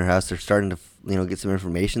where they're in their house, they're starting to get some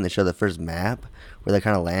information. They show the first map where they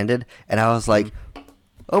kind of landed, and I was like,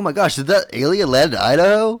 "Oh my gosh, did that alien land in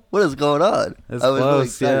Idaho? What is going on?" It's I was really close,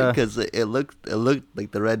 excited yeah. because it looked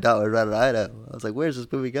like the red dot was right in Idaho. I was like, "Where's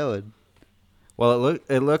this movie going?" Well,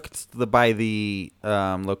 it looked by the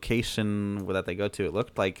location that they go to, it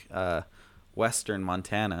looked like western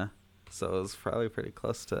Montana, so it was probably pretty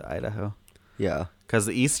close to Idaho. Yeah. Because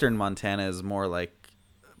the eastern Montana is more like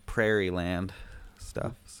prairie land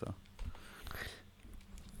stuff. So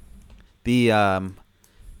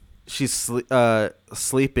she's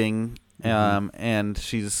sleeping, and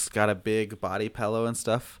she's got a big body pillow and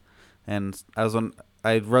stuff. And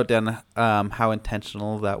I wrote down how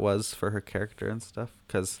intentional that was for her character and stuff,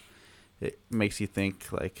 because it makes you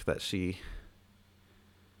think like that she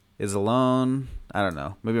is alone. I don't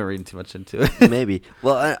know. Maybe I'm reading too much into it. Maybe.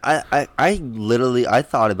 Well, I literally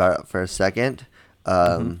thought about it for a second,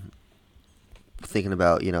 thinking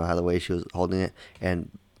about how the way she was holding it,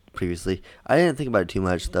 and previously. I didn't think about it too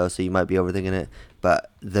much though, so you might be overthinking it.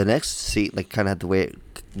 But the next scene, like kind of the way it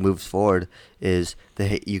moves forward, is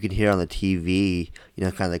you can hear on the TV,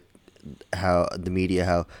 kind of like how the media,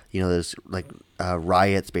 how there's like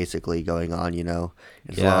riots basically going on, and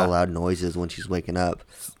there's a lot of loud noises when she's waking up,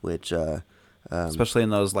 which especially in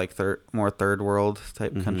those like more third world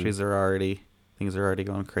type countries, things are already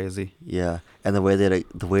going crazy. Yeah, and the way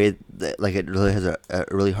that like it really has a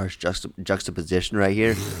really harsh juxtaposition right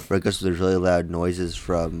here, where it goes to those really loud noises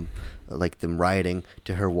from like them rioting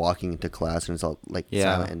to her walking into class, and it's all like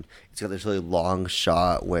silent, and it's got this really long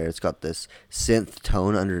shot where it's got this synth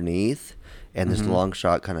tone underneath, and this long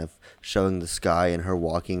shot kind of showing the sky and her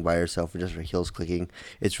walking by herself and just her heels clicking.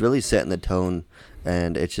 It's really setting the tone,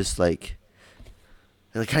 and it's just like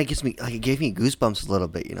it kind of it gave me goosebumps a little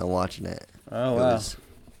bit, watching it. Oh wow!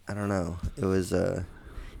 I don't know. It was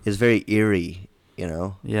very eerie,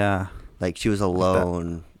 Yeah. Like she was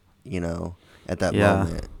alone, at that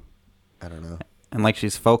moment. I don't know. And like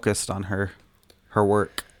she's focused on her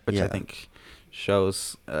work, which I think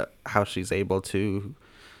shows how she's able to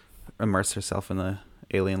immerse herself in the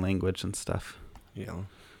alien language and stuff.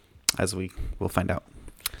 As we will find out.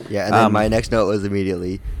 Yeah, and then my next note was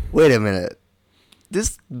immediately, wait a minute.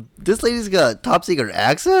 This lady's got top secret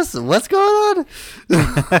access? What's going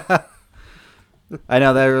on? I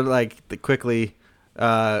know, they're like quickly you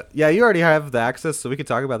already have the access, so we could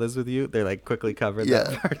talk about this with you. They like quickly covered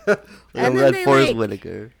that part. And then Forrest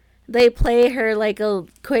Whitaker. They play her like a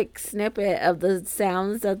quick snippet of the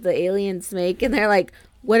sounds that the aliens make, and they're like,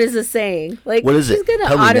 what is this saying? Like, what is she's it? gonna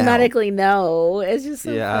Tell automatically know. It's just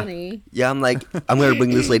so funny. Yeah, I'm like, I'm gonna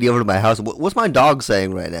bring this lady over to my house. What's my dog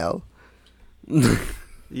saying right now?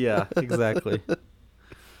 Yeah, exactly.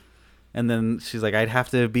 And then she's like, I'd have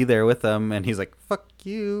to be there with them, and he's like, fuck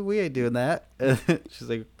you, we ain't doing that. She's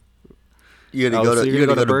like, you're gonna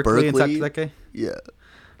go to Berkeley and talk to that guy? Yeah.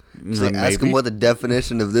 So like, ask him what the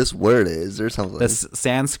definition of this word is or something. This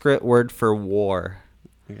Sanskrit word for war.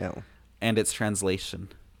 Yeah. And its translation.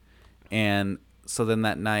 And so then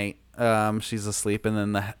that night, she's asleep, and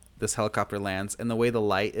then this helicopter lands, and the way the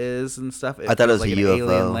light is and stuff, I thought it was like a an UFO.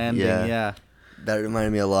 alien landing. Yeah. That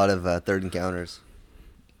reminded me a lot of Third Encounters.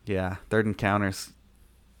 Yeah, Third Encounters.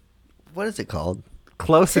 What is it called?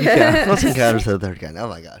 Close Encounters. Close Encounters of the Third Kind. Oh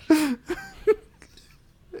my gosh.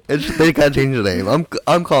 They gotta change the name.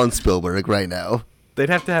 I'm calling Spielberg right now. They'd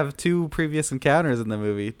have to have 2 previous encounters in the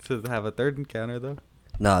movie to have a third encounter, though.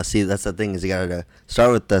 No, see, that's the thing, is you gotta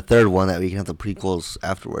start with the third one, that we can have the prequels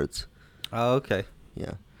afterwards. Oh, okay.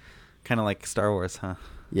 Yeah. Kind of like Star Wars, huh?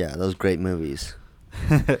 Yeah, those great movies.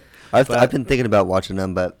 I've been thinking about watching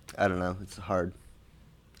them, but I don't know. It's hard.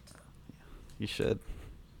 You should.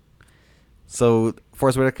 So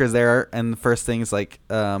Forrest Whitaker's there, and the first thing is like,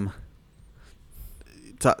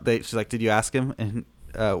 she's like, did you ask him? And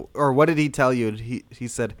or what did he tell you? He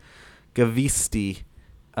said, Gavisti.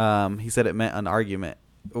 He said it meant an argument.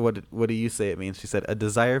 What do you say it means? She said, a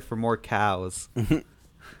desire for more cows. And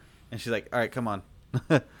she's like, all right, come on.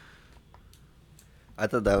 I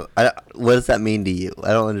thought what does that mean to you?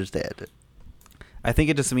 I don't understand. I think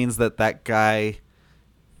it just means that guy,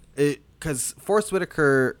 because Forrest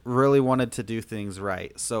Whitaker really wanted to do things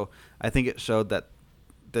right. So I think it showed that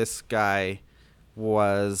this guy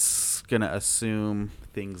was going to assume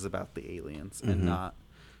things about the aliens and not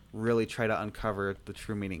really try to uncover the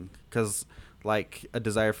true meaning. Because like a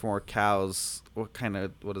desire for more cows, what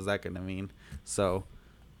is that going to mean? So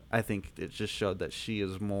I think it just showed that she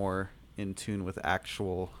is more in tune with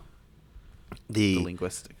actual the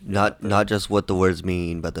linguistic, not just what the words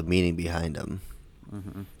mean, but the meaning behind them.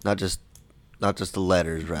 Not just the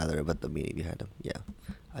letters, rather, but the meaning behind them. Yeah,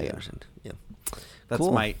 I understand. Yeah,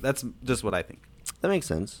 that's just what I think. That makes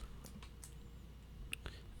sense.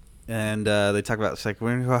 And they talk about, it's like,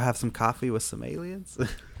 we're gonna go have some coffee with some aliens.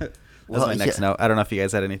 That's my next note. I don't know if you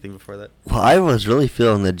guys had anything before that. Well, I was really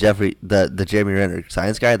feeling the Jeremy Renner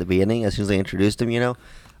science guy at the beginning. As soon as they introduced him,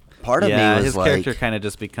 part of me was his like, character kind of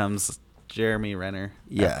just becomes Jeremy Renner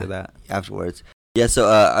after that. Afterwards. Yeah, so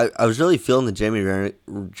I was really feeling the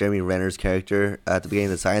Jeremy Renner's character at the beginning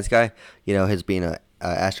of the science guy. His being an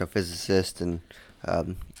astrophysicist, and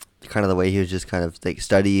kind of the way he was just kind of like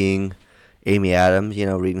studying Amy Adams,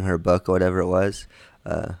 reading her book or whatever it was.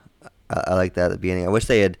 I like that at the beginning. I wish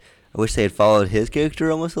they had followed his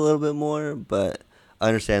character almost a little bit more, but I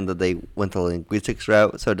understand that they went the linguistics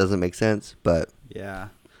route, so it doesn't make sense. But yeah,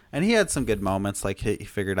 and he had some good moments, like he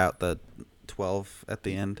figured out the 12 at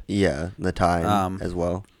the end. Yeah, the time as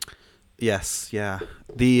well. Yes, yeah.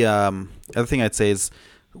 The other thing I'd say is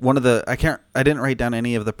I didn't write down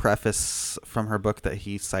any of the preface from her book that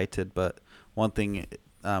he cited, but one thing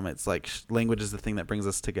it's like language is the thing that brings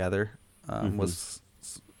us together. Mhm. Was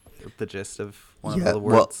the gist of one Yeah, of the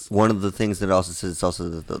well, words. one of the things that it also says it's also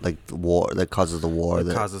the war that causes the war. It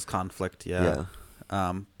that causes conflict. Yeah.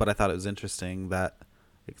 But I thought it was interesting that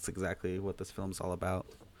it's exactly what this film's all about.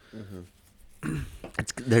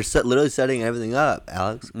 they're literally setting everything up,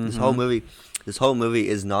 Alex. This whole movie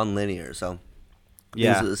is non-linear, so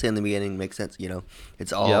Yeah. things that they say in the beginning make sense.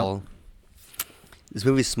 It's all. This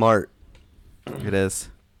movie's smart. It is.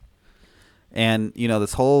 And,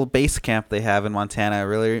 this whole base camp they have in Montana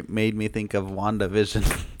really made me think of WandaVision.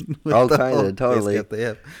 With Oh, the kinda, whole base totally. camp they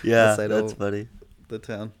have Yeah, outside that's of funny. the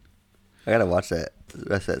town. I gotta watch that. The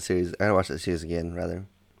rest of that series. I gotta watch that series again, rather.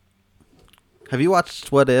 Have you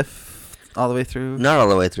watched What If all the way through? Not all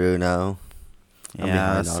the way through, no. I'm Yeah,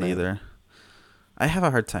 behind us on it. either. I have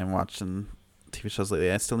a hard time watching TV shows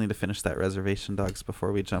lately. I still need to finish that Reservation Dogs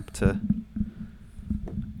before we jump to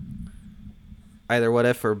either What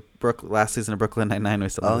If or last season of Brooklyn Nine-Nine. We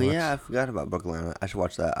still Oh haven't watched. yeah, I forgot about Brooklyn. I should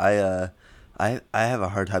watch that. I have a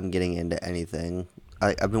hard time getting into anything.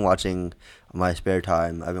 I've been watching on my spare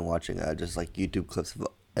time. I've been watching just like YouTube clips of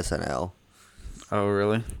SNL. Oh,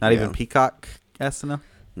 really? Not Yeah. even Peacock SNL?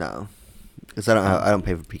 No, because I don't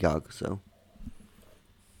pay for Peacock, so.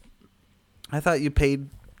 I thought you paid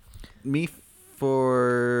me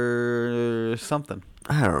for something.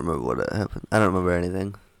 I don't remember what happened. I don't remember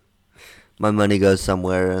anything. My money goes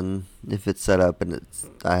somewhere, and if it's set up and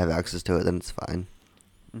I have access to it, then it's fine.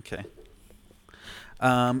 Okay.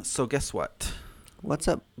 So guess what? What's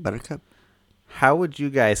up, Buttercup? How would you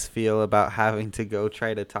guys feel about having to go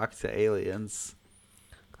try to talk to aliens?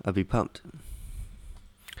 I'd be pumped.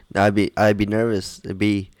 I'd be nervous. It'd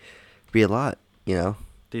be a lot, Do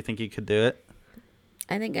you think you could do it?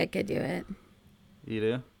 I think I could do it. You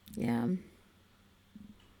do? Yeah.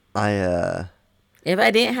 If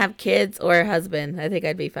I didn't have kids or a husband, I think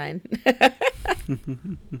I'd be fine.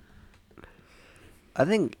 I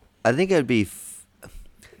think it'd be.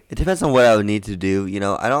 It depends on what I would need to do.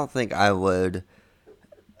 I don't think I would,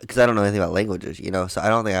 because I don't know anything about languages. So I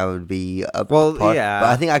don't think I would be a Well, part. yeah. But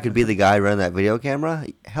I think I could be the guy running that video camera.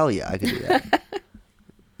 Hell yeah, I could do that.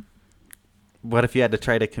 What if you had to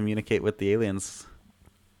try to communicate with the aliens?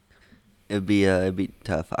 It'd be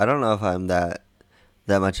tough. I don't know if I'm that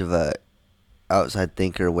much of a outside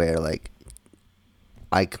thinker where like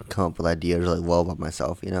I can come up with ideas really well by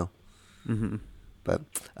myself. Mm-hmm. But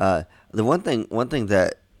the one thing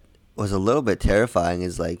that was a little bit terrifying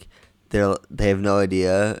is like they have no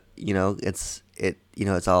idea. It's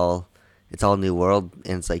all new world,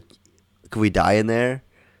 and it's like, could we die in there?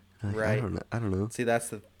 Like, Right. I don't know. See, that's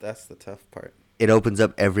the tough part. It opens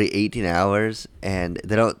up every 18 hours, and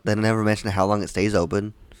they never mention how long it stays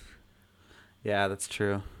open. Yeah, that's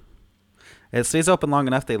true. It stays open long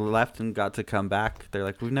enough. They left and got to come back. They're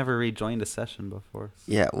like, we've never rejoined a session before.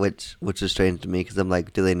 Yeah, which is strange to me because I'm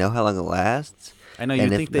like, do they know how long it lasts? I know And you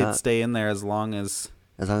if think they'd not- as long as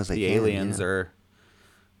As long as they the can, aliens yeah. are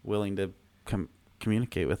willing to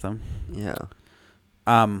communicate with them. Yeah.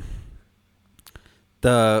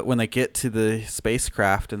 When they get to the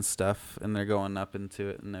spacecraft and stuff, and they're going up into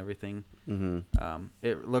it and everything,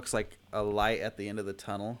 it looks like a light at the end of the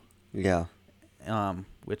tunnel. Yeah.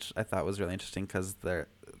 Which I thought was really interesting because they're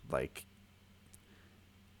like,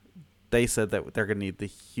 they said that they're gonna need the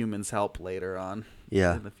humans' help later on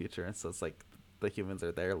Yeah. in the future, and so it's like the humans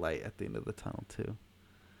are their light at the end of the tunnel too.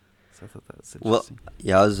 So I thought that was Well, interesting.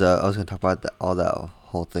 yeah, I was gonna talk about all that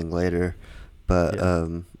whole thing later, but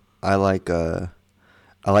Yeah. I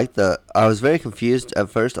was very confused at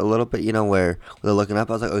first a little bit, where they're looking up.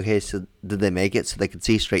 I was like, okay, so did they make it so they could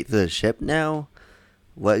see straight through the ship now?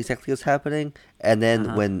 What exactly was happening? And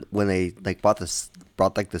then when they like brought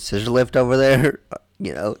like the scissor lift over there,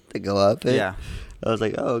 to go up it. Yeah. I was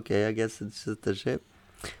like, oh, okay, I guess it's just the ship.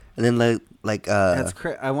 And then That's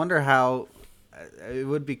I wonder how. It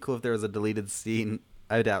would be cool if there was a deleted scene.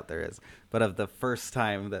 I doubt there is, but of the first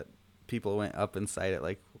time that people went up inside it,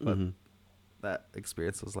 like what that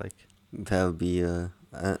experience was like. that would be it'd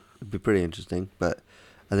be pretty interesting. But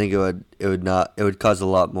I think it would cause a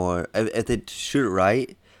lot more if they shoot it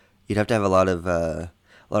right. You'd have to have a lot of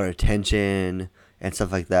attention and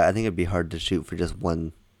stuff like that. I think it'd be hard to shoot for just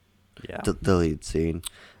one Yeah. deleted scene.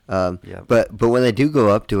 Yeah. But when they do go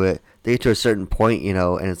up to it, they get to a certain point,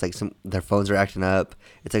 and it's like their phones are acting up.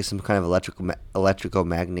 It's like some kind of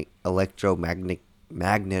electromagnetic. Oh my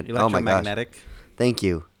gosh! Electromagnetic. Thank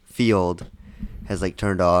you. Field has like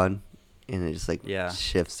turned on, and it just like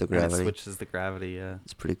shifts the And it gravity. switches the gravity. Yeah.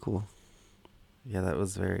 It's pretty cool. Yeah, that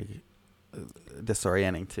was very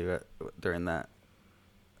disorienting to it during that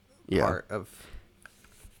Yeah. part of.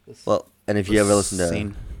 This Well, And if you ever listen to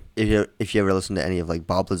scene. if you ever listen to any of like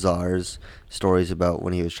Bob Lazar's stories about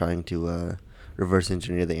when he was trying to reverse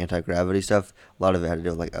engineer the anti-gravity stuff, a lot of it had to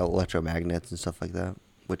do with like electromagnets and stuff like that,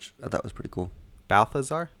 which I thought was pretty cool.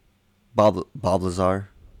 Balthazar? Bob Lazar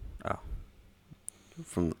Oh.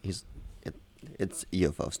 from it's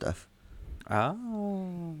UFO stuff.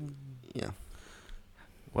 Oh. Yeah.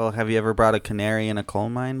 Well, have you ever brought a canary in a coal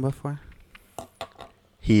mine before?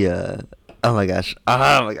 He oh my gosh.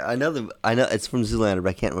 Oh my god. I know it's from Zoolander, but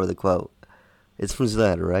I can't remember the quote. It's from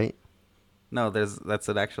Zoolander, right? No, that's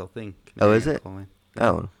an actual thing. Oh, is Canary in a it? coal mine.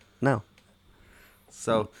 Oh, no.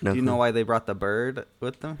 So, No do you know clue. why they brought the bird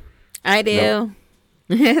with them? I do.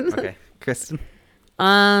 Okay, Kristen.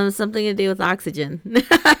 Something to do with oxygen.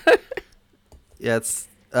 Yeah, it's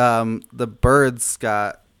the birds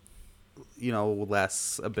got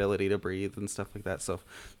less ability to breathe and stuff like that. So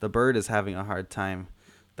if the bird is having a hard time,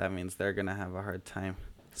 that means they're gonna have a hard time.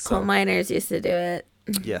 So Coal miners used to do it.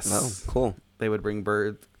 yes, Oh, cool. they would bring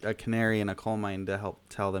a canary in a coal mine to help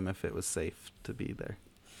tell them if it was safe to be there.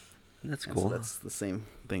 That's And cool. So that's the same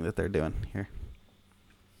thing that they're doing here.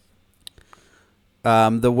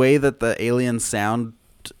 The way that the aliens sound,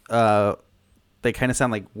 they kind of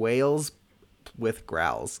sound like whales with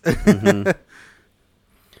growls. Mhm.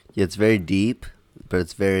 Yeah, it's very deep, but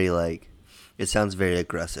it's very it sounds very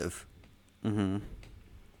aggressive. Mm-hmm.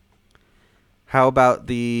 How about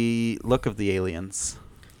the look of the aliens?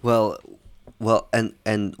 Well, and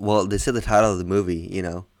they said the title of the movie,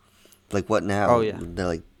 like what now? Oh, yeah. They're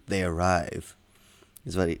like they arrive,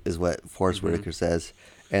 is what Forrest Whitaker says,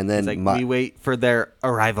 and It's then like we wait for their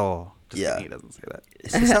arrival. Just Yeah. kidding, he doesn't say that.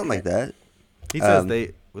 It's something like that. He says Um,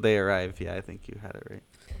 they arrive. Yeah, I think you had it right.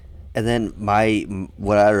 And then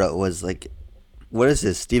what I wrote was like, what is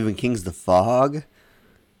this? Stephen King's The Fog?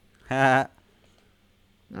 Oh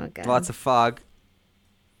god. Lots of fog,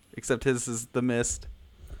 except his is the mist.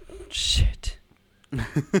 Shit.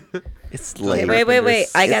 It's Wait, late. wait.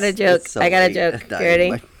 I got a joke. It's so I got a late. joke. Not You ready?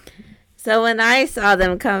 even So when I saw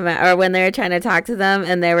them come out, or when they were trying to talk to them,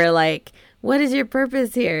 and they were like, "What is your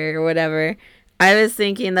purpose here?" or whatever, I was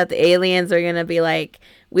thinking that the aliens are gonna be like,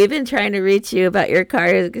 "We've been trying to reach you about your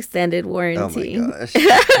car's extended Oh my warranty." gosh.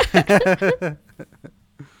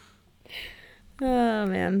 Oh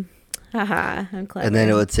man, haha, I'm clever. And then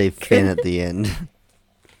it would say Finn at the end.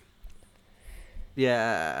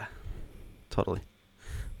 Yeah, totally.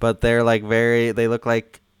 But they're like they look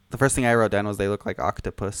like, the first thing I wrote down was they look like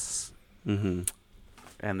octopus. Mm-hmm.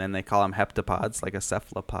 And then they call them heptapods, like a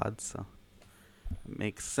cephalopod. So it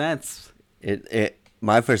makes sense.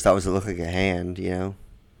 My first thought was it looked like a hand,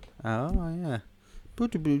 Oh, yeah.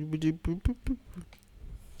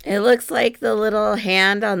 It looks like the little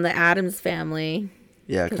hand on the Addams Family.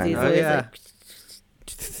 Yeah, 'Cause kind he's of. Oh, always yeah. like,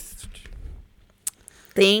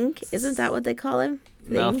 Thing? Isn't that what they call him?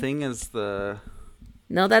 No, Thing? thing is the...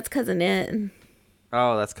 No, that's Cousin It.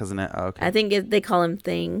 Oh, that's Cousin It. Oh, okay. I think they call him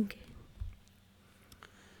Thing.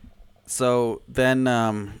 So then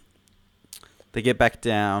they get back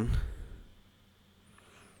down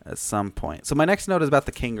at some point. So my next note is about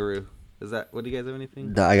the kangaroo. What do you guys have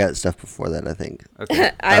anything? No, I got stuff before that, I think.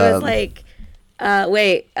 Okay. I was like,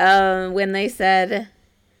 when they said,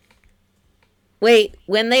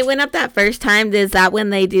 when they went up that first time, is that when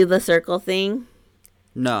they do the circle thing?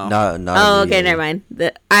 No. Not Oh, okay, immediately. never mind.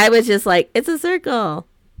 I was just like, it's a circle.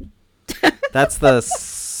 That's the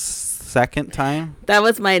second time? That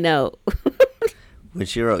was my note. When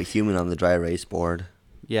she wrote human on the dry erase board.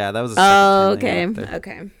 Yeah, that was the second time they Okay, went there.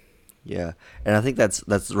 okay. Yeah. And I think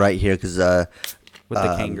that's right here because... With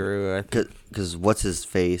the kangaroo, I think. Because what's his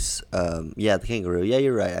face? Yeah, the kangaroo. Yeah,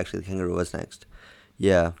 you're right. Actually, the kangaroo was next.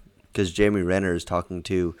 Yeah, because Jeremy Renner is talking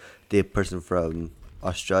to the person from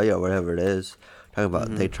Australia or whatever it is, talking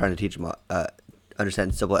about they trying to teach them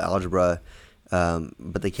understand simple algebra,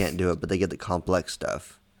 but they can't do it. But they get the complex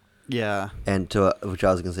stuff. Yeah. And to which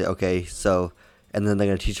I was gonna say, okay, so and then they're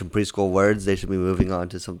gonna teach them preschool words. They should be moving on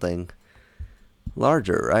to something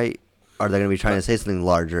larger, right? Are they gonna be trying to say something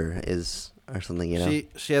larger? Or something,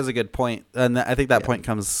 She has a good point, and I think that Yeah. point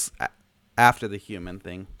comes after the human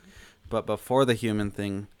thing, but before the human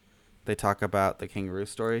thing, they talk about the kangaroo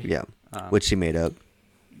story. Yeah, which she made up.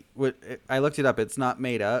 I looked it up. It's not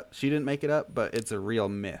made up. She didn't make it up, but it's a real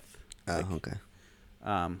myth. Oh, okay.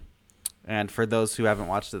 And for those who haven't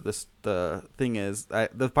watched it, the thing is, I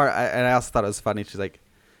also thought it was funny. She's like,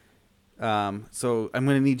 so I'm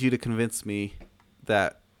going to need you to convince me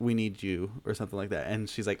that we need you or something like that. And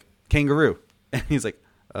she's like, kangaroo. And he's like,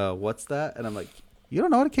 what's that? And I'm like, you don't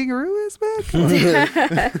know what a kangaroo is, man?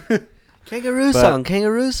 Come on. Kangaroo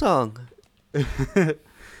song.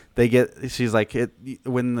 they get. She's like it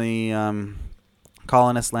when the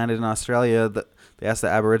colonists landed in Australia. They asked the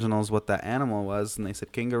Aboriginals what that animal was, and they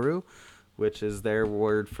said kangaroo, which is their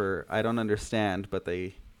word for I don't understand. But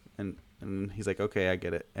they and he's like, okay, I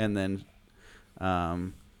get it. And then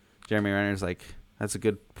Jeremy Renner's like, that's a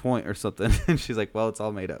good point or something. And she's like, well, it's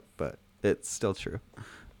all made up, but it's still true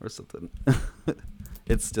or something.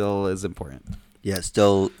 It still is important. Yeah,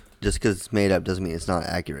 still, just because it's made up doesn't mean it's not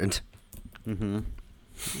accurate. Mm-hmm.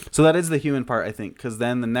 So that is the human part, I think, because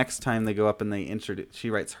then the next time they go up and they introduce,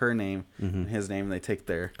 she writes her name and his name, and they take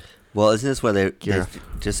their. Well, isn't this where they're gear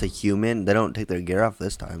just a human? They don't take their gear off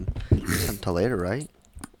this time until later, right?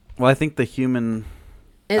 Well, I think the human.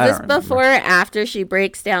 Is this before or after she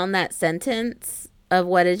breaks down that sentence of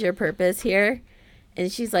what is your purpose here?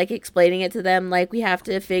 And she's like explaining it to them, like, we have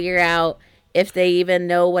to figure out if they even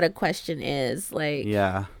know what a question is. Like,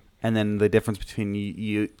 yeah. And then the difference between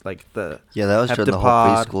you like the that was during the whole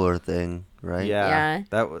preschooler thing, right? Yeah.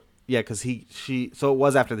 Because so it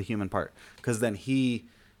was after the human part, because then she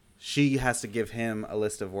has to give him a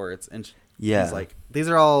list of words, and he's like, these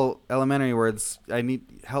are all elementary words.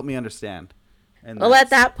 Help me understand. And well, at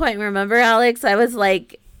that point, remember, Alex, I was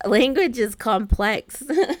like, language is complex.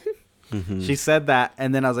 She said that,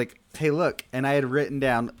 and then I was like, hey, look, and I had written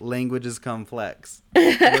down language is complex,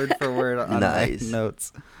 word for word on my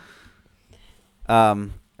notes.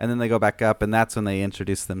 And then they go back up, and that's when they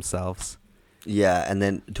introduce themselves. Yeah, and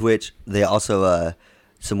then to which they also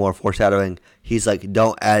some more foreshadowing. He's like,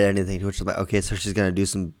 "Don't add anything." To which I'm like, "Okay, so she's gonna do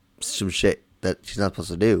some shit that she's not supposed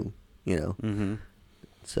to do," you know. Mm-hmm.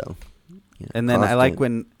 So. And then I like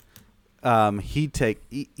when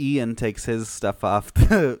Ian takes his stuff off.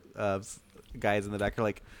 The guys in the back are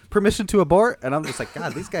like, "Permission to abort," and I'm just like,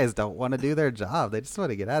 God, these guys don't want to do their job. They just want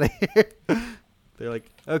to get out of here. They're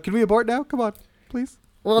like, "Oh, can we abort now? Come on, please."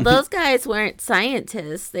 Well, those guys weren't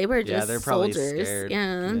scientists; they were just they're probably soldiers. scared.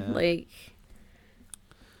 Yeah, like.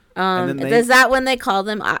 And Is that when they call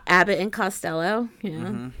them Abbott and Costello? Yeah.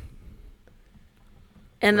 Mm-hmm.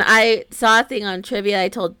 And I saw a thing on trivia I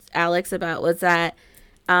told Alex about was that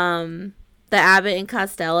the Abbott and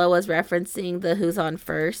Costello was referencing the Who's on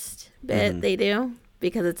First bit they do,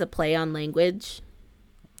 because it's a play on language.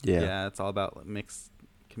 Yeah, it's all about mixed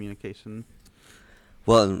communication.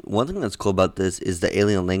 Well, one thing that's cool about this is the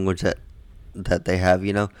alien language that they have.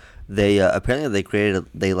 You know, they apparently they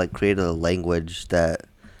created a language that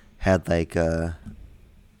had like an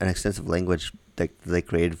extensive language that they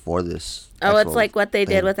created for this. Oh, it's like what they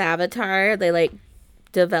did with Avatar. They like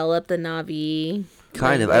developed the Na'vi.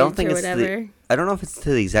 Kind of. I don't think it's I don't know if it's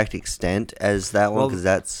to the exact extent as that one, because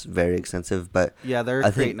that's very extensive. But yeah, they're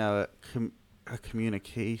creating a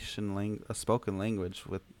communication a spoken language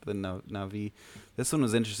with the Na'vi. This one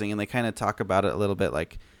was interesting, and they kind of talk about it a little bit.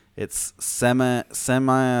 Like, it's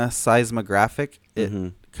semi-seismographic.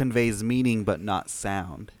 It conveys meaning but not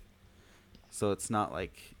sound. So it's not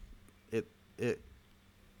like it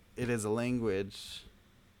is a language,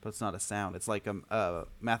 but it's not a sound. It's like a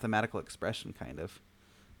mathematical expression, kind of,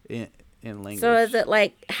 in language. So is it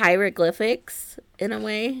like hieroglyphics in a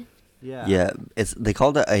way? Yeah. Yeah, they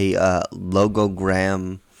called it a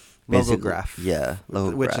logograph. Yeah,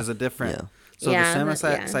 logograph. Which is a different. Yeah. So the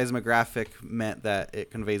semi-seismographic meant that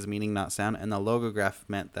it conveys meaning, not sound, and the logograph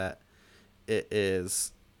meant that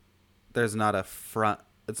there's not a front.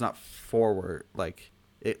 It's not forward. Like,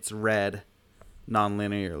 it's read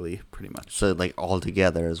non-linearly, pretty much. So like all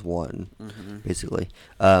together as one, basically.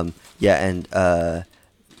 And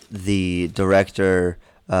the director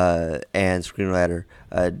and screenwriter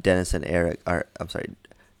Dennis and Eric are. I'm sorry.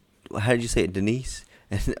 How did you say it? Denise?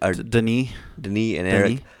 Denis and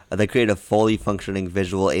Eric. They created a fully functioning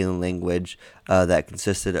visual alien language that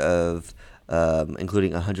consisted of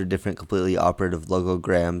including 100 different completely operative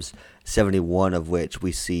logograms, 71 of which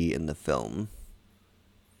we see in the film.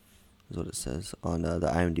 Is what it says on the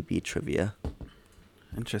IMDb trivia.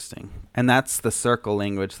 Interesting. And that's the circle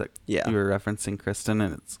language that you were referencing, Kristen,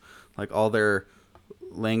 and it's like all their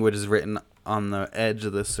language is written on the edge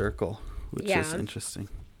of the circle, which is interesting.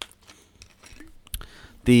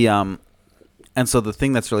 And so the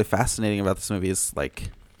thing that's really fascinating about this movie is, like,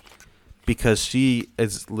 because she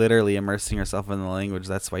is literally immersing herself in the language,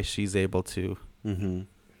 that's why she's able to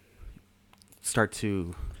start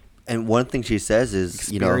to and one thing she says is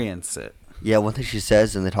experience it. Yeah, one thing she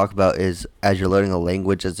says and they talk about is, as you're learning a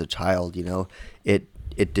language as a child,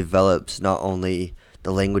 it develops not only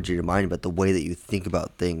the language of your mind, but the way that you think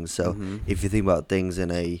about things. So if you think about things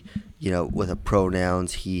in a, with a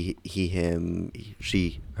pronouns, he, him,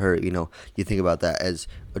 she, her, you think about that as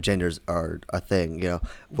genders are a thing,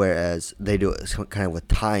 whereas they do it kind of with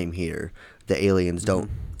time here. The aliens don't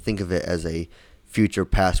think of it as a future,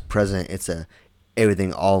 past, present. It's a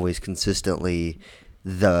everything always consistently.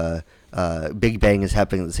 The Big Bang is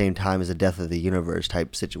happening at the same time as the death of the universe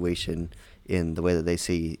type situation in the way that they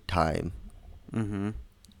see time. Mm-hmm.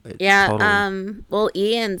 Yeah. Totally. Well,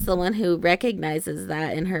 Ian's the one who recognizes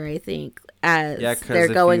that in her, I think, as 'cause they're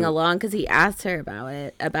if going you- along, because he asked her about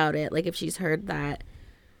it, like if she's heard that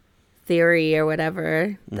theory or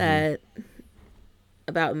whatever that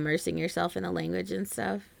about immersing yourself in a language and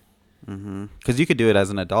stuff. Because you could do it as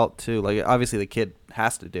an adult too. Like obviously the kid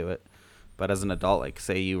has to do it, but as an adult, like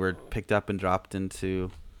say you were picked up and dropped into,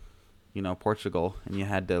 Portugal, and you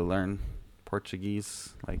had to learn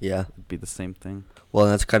Portuguese. Like Yeah. it'd be the same thing. Well,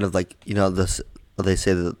 that's kind of like this. They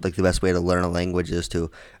say that like the best way to learn a language is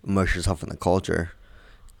to immerse yourself in the culture,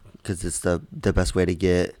 because it's the best way to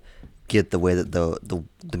get the way that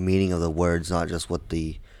the meaning of the words, not just what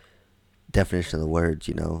the definition of the words.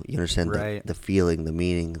 You understand Right. the feeling, the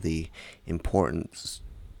meaning, the importance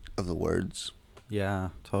of the words. Yeah,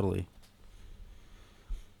 totally.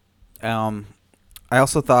 I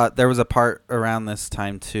also thought there was a part around this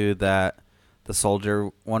time too that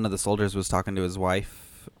one of the soldiers was talking to his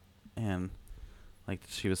wife, and like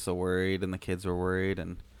she was so worried, and the kids were worried,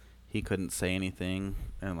 and he couldn't say anything,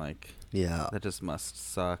 and like Yeah. that just must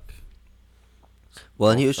suck.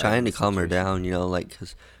 Well, and he Both was sides trying of to the calm her situation. down, like,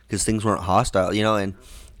 because things weren't hostile, and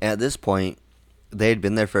at this point, they had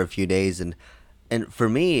been there for a few days, and for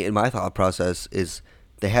me, in my thought process, is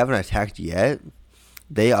they haven't attacked yet.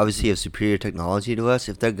 They obviously have superior technology to us.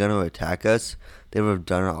 If they're going to attack us, they would have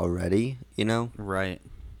done it already, Right.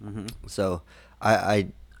 So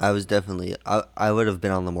I was definitely, I would have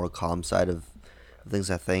been on the more calm side of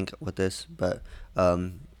things, I think, with this, but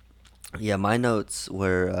yeah, my notes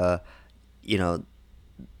were,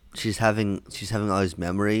 she's having all these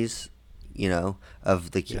memories, of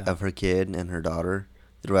Yeah. of her kid and her daughter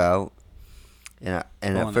throughout, and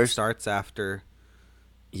Well, at it first, starts after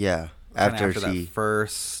yeah, kinda after that she,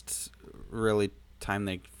 first really time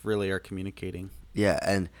they really are communicating. yeah,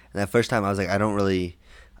 and that first time I was like, I don't really,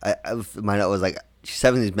 my note was like, she's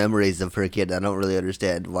having these memories of her kid. I don't really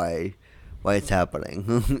understand why it's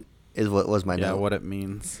happening. Is what was my note. What it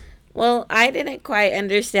means. Well, I didn't quite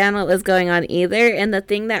understand what was going on either, and the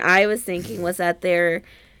thing that I was thinking was that they're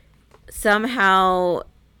somehow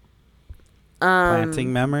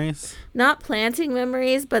Planting memories. not planting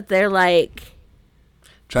memories, but they're like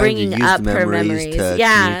Trying to bringing use up the her memories memories. to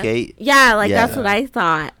Yeah, communicate. yeah, like Yeah. that's what I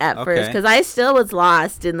thought at first, Okay. because I still was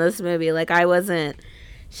lost in this movie. Like I wasn't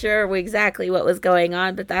sure exactly what was going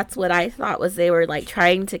on, but that's what I thought was they were like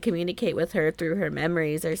trying to communicate with her through her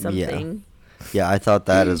memories or something. Yeah, I thought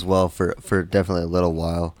that as well for definitely a little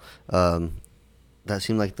while. That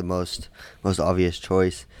seemed like the most obvious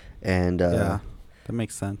choice, and Yeah, that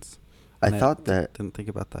makes sense. I And thought that, didn't think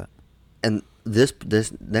about that. and this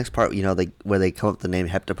next part, where they come up with the name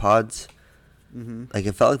heptapods, like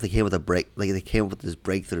it felt like they came with they came up with this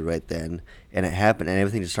breakthrough right then, and it happened, and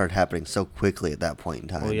everything just started happening so quickly at that point in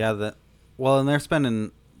time. Well, yeah, and they're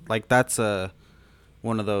spending like that's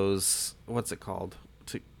one of those, what's it called?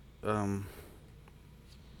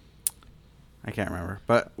 I can't remember,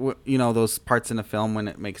 but those parts in a film when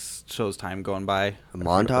it shows time going by. A I forget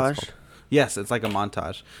what montage? that's called. Yes, it's like a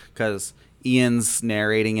montage because Ian's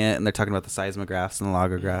narrating it, and they're talking about the seismographs and the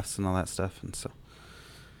logographs and all that stuff, and so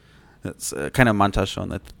it's kind of a montage showing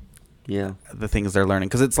that Yeah. the things they're learning,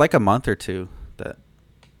 because it's like a month or two that.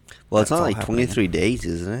 Well, it's that's not all like happening. 23 days,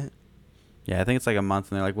 isn't it? Yeah, I think it's like a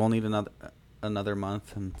month, and they're like, we'll need another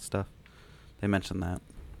month and stuff. They mentioned that.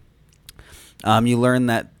 You learn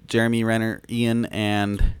that Jeremy Renner, Ian,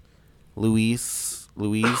 and Louise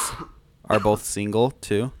are both single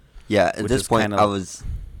too. Yeah. At Which this is point, kind I of-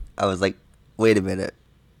 was like, wait a minute,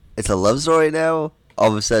 it's a love story now. All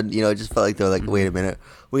of a sudden, it just felt like they were like, wait a minute,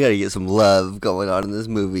 we got to get some love going on in this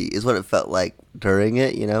movie. Is what it felt like during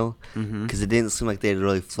it, because it didn't seem like they had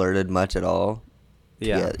really flirted much at all.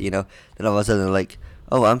 Yeah. Then all of a sudden they're like,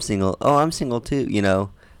 oh, I'm single. Oh, I'm single too.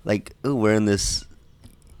 Like, ooh, we're in this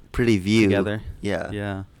pretty view Together. Yeah.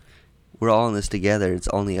 Yeah. We're all in this together. It's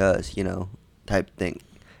only us, type thing.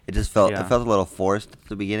 It just felt Yeah. it felt a little forced at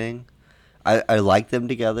the beginning. I liked them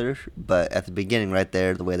together, but at the beginning, right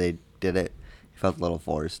there, the way they did it, it felt a little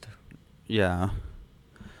forced. Yeah.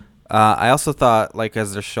 I also thought, like,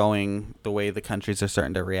 as they're showing the way the countries are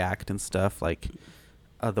starting to react and stuff, like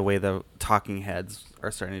the way the talking heads are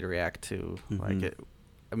starting to react to, like Mhm.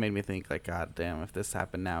 it made me think, like, God damn, if this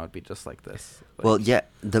happened now, it'd be just like this. Like, Well, yeah,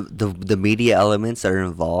 the media elements that are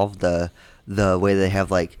involved, the way they have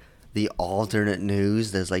like the alternate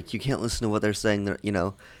news. There's like you can't listen to what they're saying.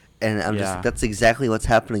 And I'm just Yeah. like, that's exactly what's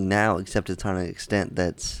happening now, except it's on an extent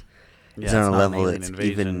that's it's Yeah, on it's a not an level alien that's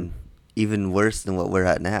invasion. even worse than what we're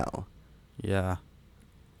at now. Yeah.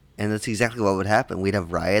 And that's exactly what would happen. We'd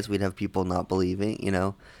have riots. We'd have people not believing.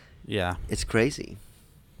 Yeah. It's crazy.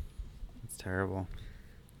 It's terrible.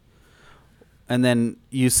 And then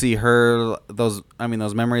you see her, those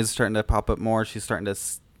memories starting to pop up more. She's starting to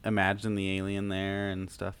imagine the alien there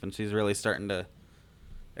and stuff. And she's really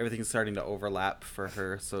everything's starting to overlap for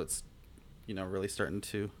her. So it's, really starting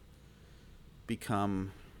to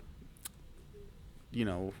become,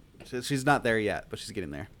 she's not there yet, but she's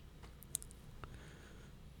getting there.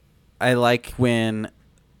 I like when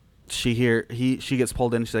she gets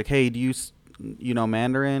pulled in. She's like, "Hey, do you know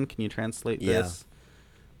Mandarin? Can you translate this?"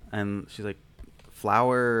 And she's like,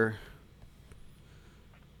 "Flower."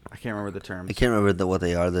 I can't remember the terms. I can't remember what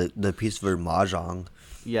they are. The piece for mahjong.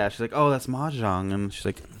 Yeah, she's like, "Oh, that's mahjong," and she's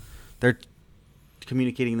like, "They're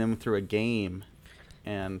communicating them through a game,"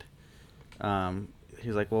 and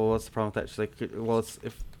he's like, "Well, what's the problem with that?" She's like, "Well, it's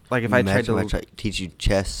if I tried to teach you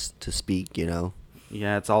chess to speak,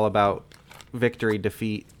 Yeah, it's all about victory,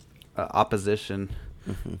 defeat, opposition.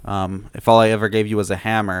 Mm-hmm. If all I ever gave you was a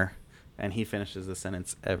hammer," and he finishes the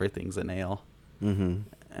sentence, "everything's a nail." Mm-hmm.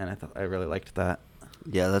 And I really liked that.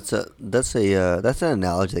 Yeah, that's an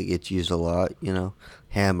analogy that gets used a lot.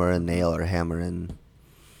 Hammer and nail, or hammer and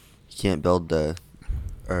you can't build the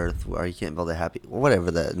earth, or you can't build a happy,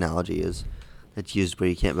 whatever the analogy is. That's used where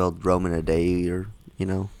you can't build Rome in a day, or.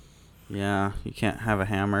 Yeah, you can't have a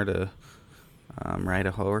hammer to ride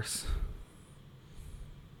a horse.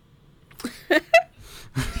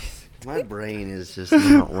 My brain is just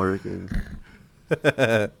not working.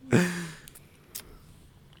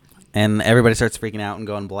 And everybody starts freaking out and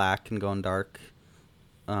going black and going dark,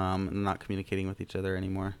 and not communicating with each other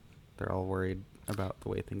anymore. They're all worried about the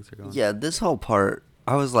way things are going. Yeah, this whole part,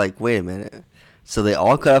 I was like, wait a minute. So they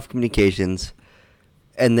all cut off communications,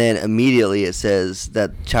 and then immediately it says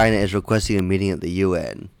that China is requesting a meeting at the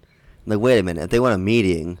UN. I'm like, wait a minute. If they want a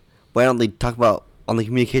meeting, why don't they talk about on the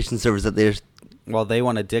communication servers that they're... Well, they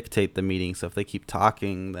want to dictate the meeting, so if they keep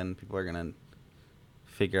talking, then people are going to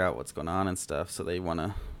figure out what's going on and stuff, so they want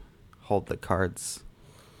to hold the cards.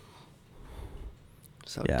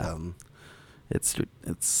 So Yeah. dumb. It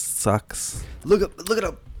sucks. Look at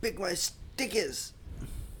how big my stick is.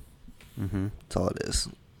 Mm-hmm. That's all it is.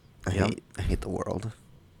 Yep. I hate the world.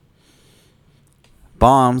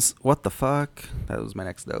 Bombs. What the fuck? That was my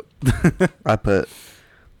next note. I put...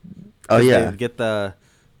 Oh, 'Cause yeah. they get the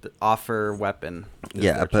offer weapon. Is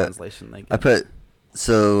Yeah, their I put... translation they get. I put...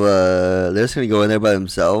 So, they're just going to go in there by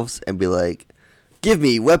themselves and be like, give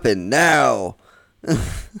me weapon now!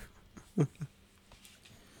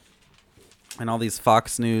 And all these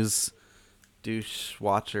Fox News douche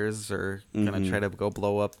watchers are going to try to go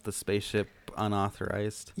blow up the spaceship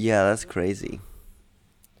unauthorized. Yeah, that's crazy.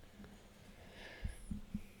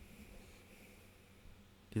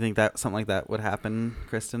 Do you think that something like that would happen,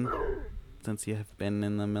 Kristen? Since you have been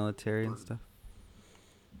in the military and stuff?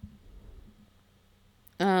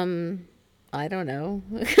 I don't know.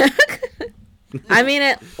 I mean,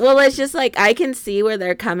 it's just like I can see where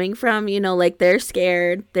they're coming from, like they're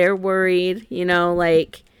scared, they're worried,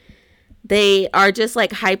 like they are just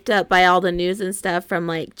like hyped up by all the news and stuff from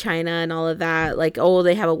like China and all of that. Like, oh,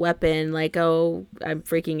 they have a weapon, like, oh, I'm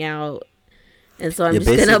freaking out. And so I'm just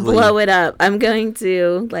going to blow it up. I'm going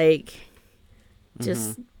to like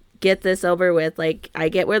just get this over with. Like, I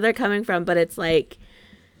get where they're coming from, but it's like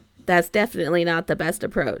that's definitely not the best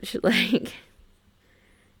approach. Like,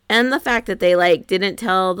 and the fact that they like didn't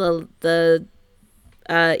tell the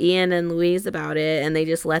Ian and Louise about it, and they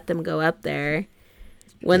just let them go up there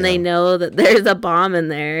when they know that there's a bomb in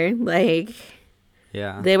there. Like,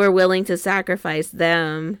 yeah, they were willing to sacrifice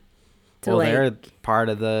them to they're part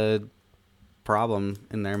of the problem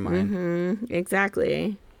in their mind.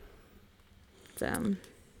 Exactly. So.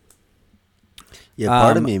 Yeah,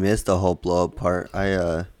 part of me missed the whole blow up part.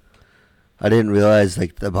 I didn't realize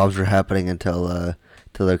like the bombs were happening until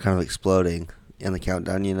they're kind of exploding and the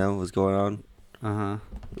countdown, was going on. Uh-huh.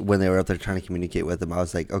 When they were up there trying to communicate with them, I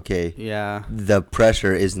was like, okay, yeah, the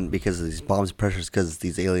pressure isn't because of these bombs. The pressure is because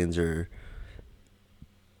these aliens are,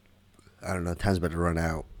 I don't know, time's about to run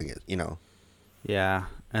out. I guess, Yeah,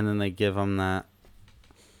 and then they give them that,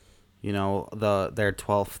 their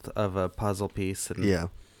 12th of a puzzle piece, and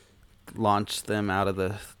launch them out of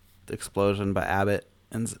the explosion. But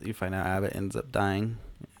you find out Abbott ends up dying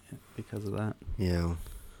because of that. Yeah.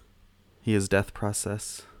 His death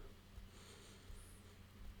process.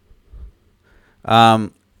 I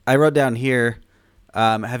wrote down here,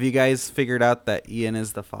 have you guys figured out that Ian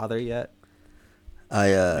is the father yet?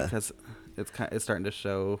 because it's starting to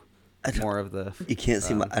show more of the. You can't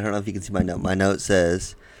see my. I don't know if you can see my note. My note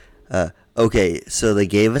says, "Okay, so they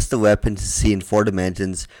gave us the weapon to see in 4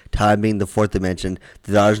 dimensions. Time being the 4th dimension.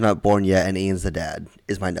 The daughter's not born yet, and Ian's the dad."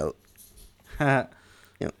 Is my note. Yep.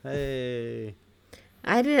 Hey.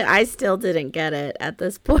 I still didn't get it at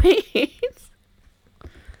this point.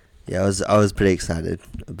 Yeah, I was pretty excited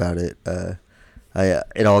about it.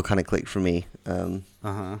 It all kind of clicked for me. And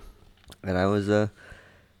I was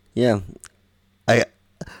yeah.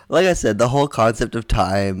 Like I said, the whole concept of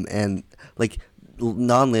time and like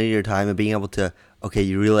non-linear time and being able to, okay,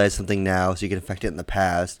 you realize something now, so you can affect it in the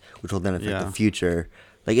past, which will then affect the future.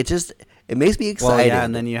 Like it makes me excited. Well, yeah,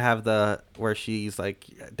 and then you have where she's like,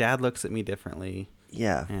 Dad looks at me differently.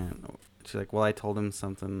 Yeah. And she's like, well, I told him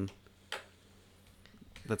something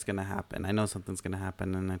that's gonna happen. I know something's gonna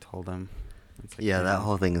happen, and I told him. It's like, yeah, that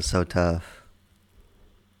whole thing is so tough.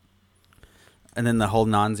 And then the whole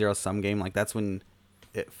non-zero sum game, like that's when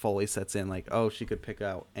it fully sets in. Like, oh, she could pick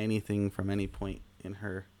out anything from any point in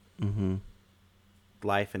her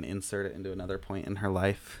life and insert it into another point in her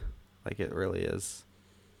life. Like it really is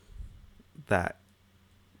that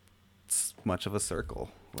much of a circle.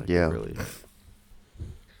 Like, yeah. It really is.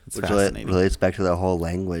 It's which fascinating. Relates back to the whole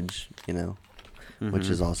language, which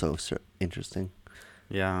is also interesting.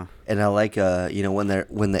 Yeah. And I like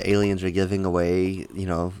when the aliens are giving away,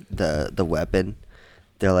 the weapon,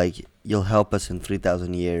 they're like, you'll help us in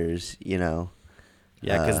 3,000 years, Yeah,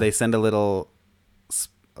 because they send a little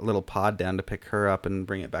pod down to pick her up and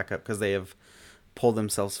bring it back up because they have pulled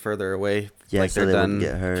themselves further away. Yeah, like so they're done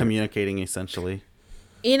get hurt. communicating essentially.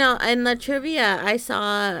 In the trivia, I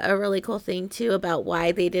saw a really cool thing too about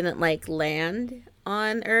why they didn't like land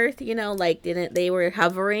on Earth. They were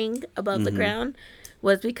hovering above the ground,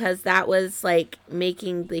 was because that was like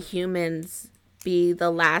making the humans be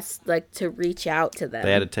the last like to reach out to them.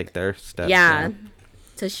 They had to take their steps. Yeah,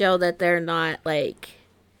 to show that they're not like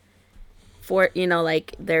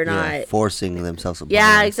they're not forcing themselves upon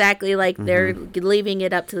Yeah, us. exactly. Like they're leaving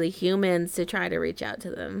it up to the humans to try to reach out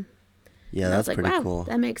to them. Yeah, And that's I was like, pretty wow, cool.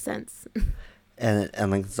 That makes sense.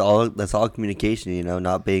 And like that's all communication,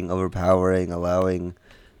 not being overpowering, allowing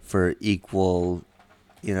for equal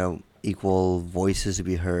voices to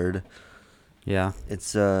be heard. Yeah.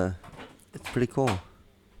 It's pretty cool.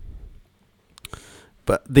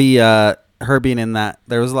 But the her being in that,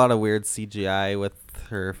 there was a lot of weird CGI with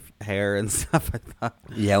her hair and stuff. I thought.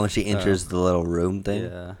 Yeah, when she enters the little room thing.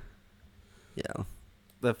 Yeah. Yeah.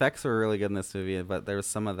 The effects were really good in this movie, but there was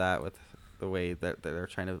some of that with the way that they're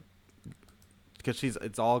trying to, because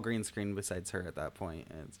it's all green screen besides her at that point,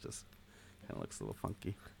 and it's just kind of looks a little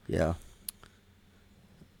funky. Yeah.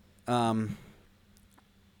 And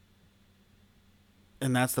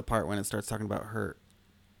that's the part when it starts talking about her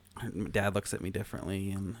dad looks at me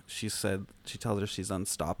differently, and she tells her she's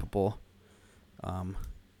unstoppable.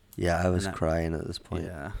 Yeah, I was crying at this point.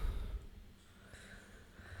 Yeah.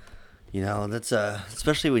 That's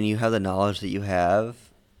especially when you have the knowledge that you have.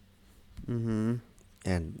 Mm-hmm.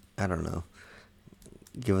 And I don't know,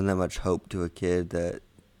 giving that much hope to a kid that.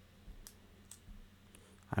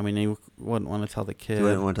 I mean, you wouldn't want to tell the kid. You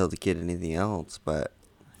wouldn't want to tell the kid anything else, but.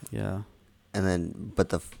 Yeah. And then,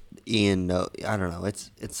 but Ian, no, I don't know.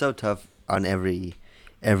 It's so tough on every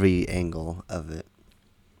angle of it.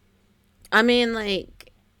 I mean,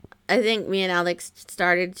 like, I think me and Alex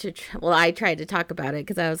started to, I tried to talk about it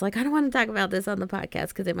because I was like, I don't want to talk about this on the podcast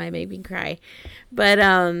because it might make me cry. But,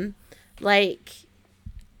 like,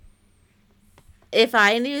 if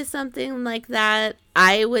I knew something like that,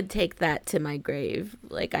 I would take that to my grave.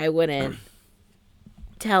 Like, I wouldn't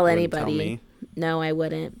tell anybody. Tell me. No, I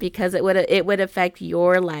wouldn't, because it would affect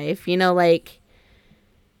your life. Like,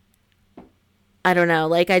 I don't know.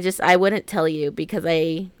 Like, I wouldn't tell you because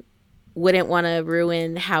I wouldn't want to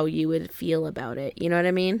ruin how you would feel about it. You know what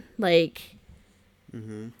I mean? Like,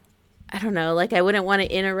 I don't know. Like, I wouldn't want to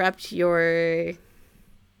interrupt your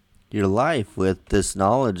life with this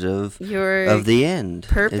knowledge of your the end.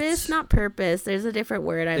 Purpose, not purpose. There's a different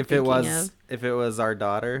word I'm thinking of. If it was our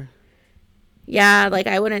daughter. Yeah, like,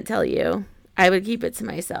 I wouldn't tell you. I would keep it to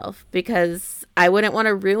myself because I wouldn't want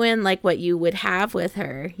to ruin like what you would have with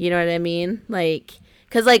her. You know what I mean? Like,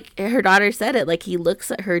 because like her daughter said it, like he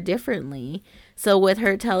looks at her differently. So with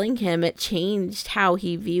her telling him, it changed how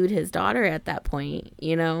he viewed his daughter at that point.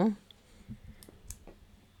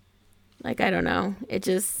 Like, I don't know. It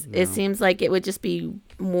seems like it would just be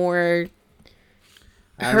more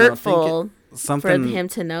hurtful for him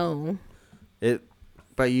to know.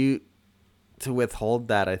 But to withhold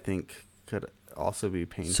that, I think, could also be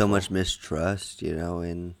painful. So much mistrust,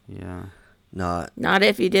 and yeah, not. Not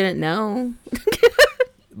if you didn't know.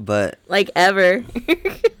 But Like ever.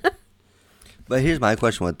 but here's my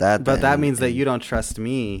question with that. But that then, means that and- you don't trust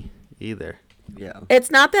me either. Yeah. It's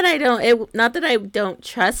not that I don't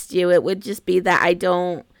trust you. It would just be that I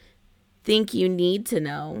don't think you need to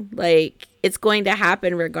know. Like, it's going to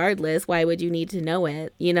happen regardless. Why would you need to know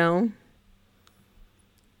it, you know?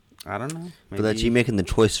 I don't know. But that's you making the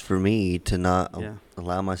choice for me to not Yeah.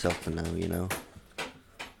 allow myself to know. You know.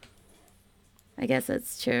 I guess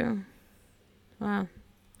that's true. Wow.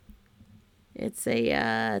 It's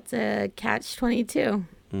a catch-22.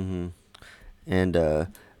 Mm-hmm. And I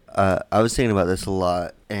was thinking about this a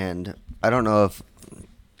lot, and I don't know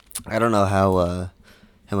how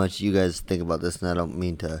much you guys think about this, and I don't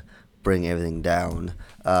mean to bring everything down.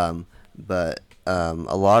 But a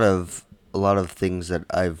lot of things that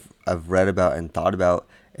I've read about and thought about,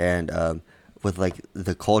 and with like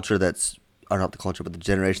the culture or not the culture, but the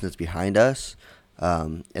generation that's behind us,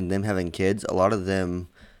 and them having kids, a lot of them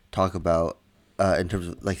talk about in terms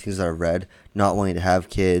of like things that I've read, not wanting to have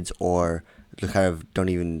kids, or they kind of don't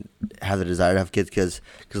even have the desire to have kids because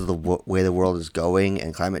of the way the world is going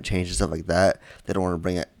and climate change and stuff like that. They don't want to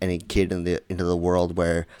bring any kid into the world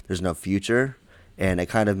where there's no future. And it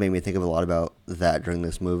kind of made me think of a lot about that during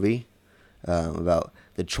this movie, about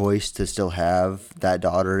the choice to still have that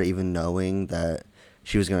daughter, even knowing that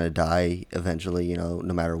she was going to die eventually, you know,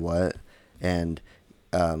 no matter what, and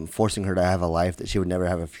forcing her to have a life that she would never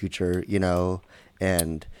have a future, you know,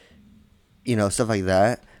 and, you know, stuff like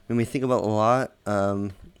that. Made me think about a lot.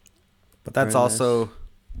 But that's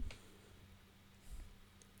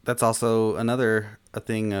also another a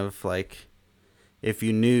thing of like, if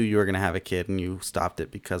you knew you were gonna have a kid and you stopped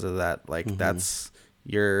it because of that, like that's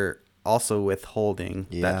you're also withholding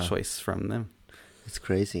that choice from them. It's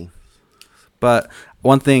crazy. But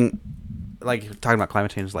one thing, like talking about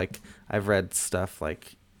climate change, like I've read stuff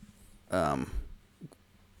like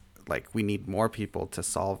we need more people to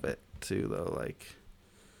solve it too, though. Like,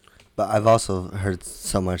 but I've also heard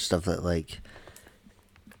so much stuff that like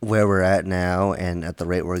where we're at now and at the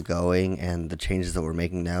rate we're going and the changes that we're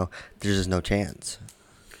making now, there's just no chance.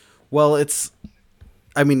 well,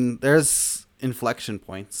 there's inflection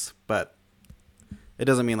points, but it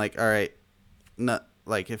doesn't mean like, all right, not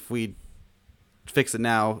like if we fix it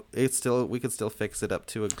now, we could still fix it up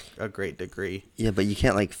to a great degree. Yeah, but you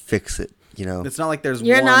can't like fix it, you know. It's not like there's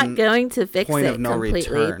You're one not going to fix point it of no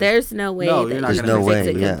completely. return. There's no way No, that you're not you gonna can fix fix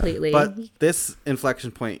it, it yeah. completely. But this inflection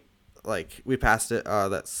point, like we passed it,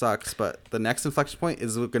 that sucks. But the next inflection point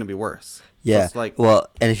is going to be worse. Yeah. So it's like, well,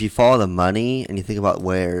 and if you follow the money and you think about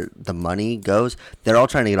where the money goes, they're all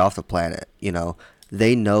trying to get off the planet. You know,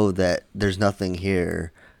 they know that there's nothing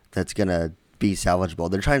here that's gonna be salvageable.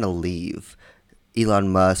 They're trying to leave. Elon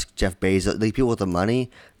Musk, Jeff Bezos, the people with the money,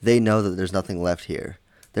 they know that there's nothing left here.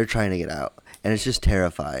 They're trying to get out, and it's just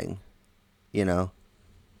terrifying. You know.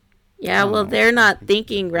 Yeah, well, know. they're not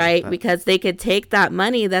thinking right But- because they could take that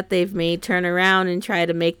money that they've made, turn around, and try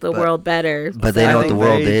to make the world better. But they I know what think the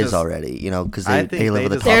world they is just- already. You know, because I they think live they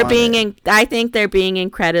with a just They're want being, I think they're being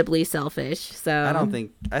incredibly selfish. So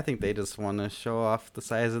I think they just want to show off the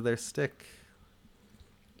size of their stick.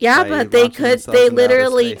 yeah, by but they launching themselves they into outer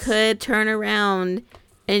literally space. could turn around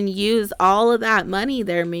and use all of that money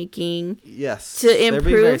they're making Yes, to they're being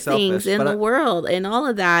very improve things selfish, in but the world and all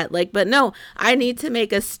of that. Like, but no, I need to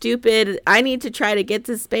try to get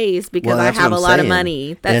to space because I that's what have I'm a lot of saying. money.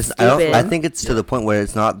 And That's I stupid. think it's to the point where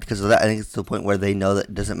it's not because of that. I think it's to the point where they know that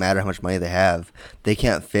it doesn't matter how much money they have. They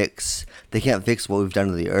can't fix what we've done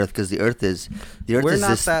to the earth because the earth is We're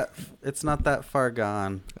not this. it's not that far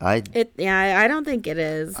gone. I I don't think it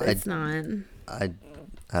is. I- It's not. I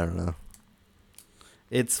don't know.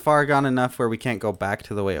 It's far gone enough where we can't go back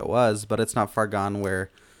to the way it was, but it's not far gone where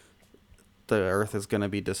the earth is going to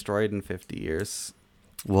be destroyed in 50 years.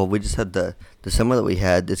 Well, we just had the summer that we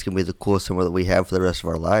had. It's gonna be the coolest summer that we have for the rest of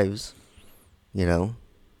our lives. You know,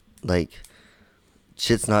 like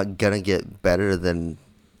shit's not gonna get better than,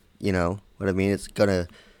 you know what I mean. It's gonna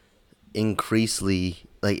increasingly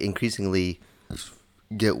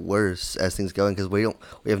get worse as things go because we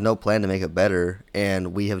have no plan to make it better,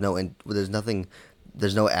 and we have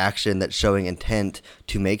there's no action that's showing intent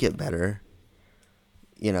to make it better.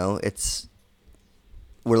 You know,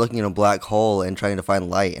 we're looking at a black hole and trying to find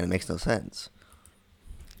light, and it makes no sense.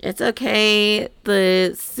 It's okay.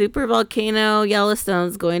 The super volcano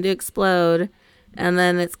Yellowstone's going to explode, and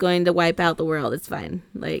then it's going to wipe out the world. It's fine.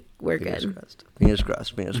 Like, we're Fingers good. crossed. Fingers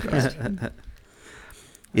crossed. Fingers crossed.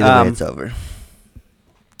 Either way, it's over.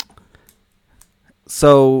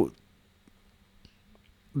 So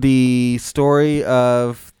the story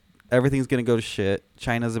of everything's going to go to shit.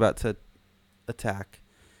 China's about to attack.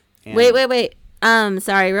 And Wait.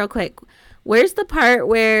 Sorry, real quick. Where's the part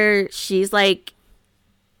where she's like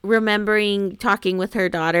remembering talking with her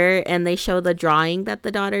daughter and they show the drawing that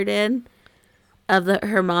the daughter did of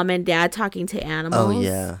her mom and dad talking to animals? Oh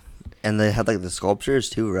yeah, and they had like the sculptures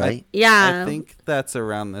too, right? Yeah. I think that's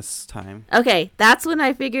around this time. Okay, that's when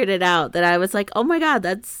I figured it out. That I was like, oh my god,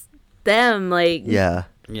 that's them. Like, Yeah.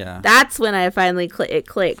 Yeah. that's when I finally it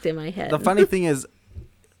clicked in my head. The funny thing is,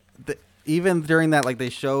 even during that, like, they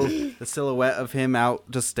show the silhouette of him out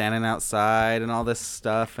just standing outside and all this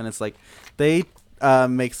stuff, and it's like they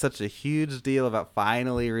make such a huge deal about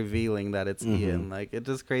finally revealing that it's Ian. Like, it's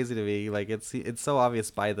just crazy to me. Like, it's so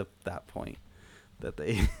obvious by that point that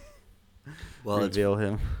they reveal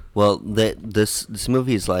him. Well, this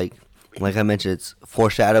movie is like I mentioned, it's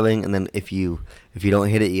foreshadowing, and then if you don't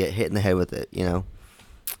hit it, you get hit in the head with it. You know,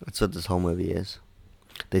 that's what this whole movie is.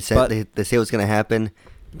 They say they say what's gonna happen,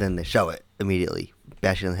 then they show it immediately,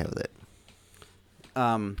 bash you in the head with it.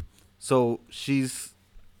 So she's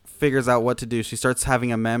figures out what to do. She starts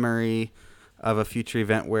having a memory of a future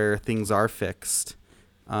event where things are fixed,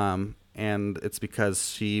 and it's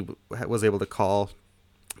because she was able to call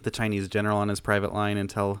the Chinese general on his private line and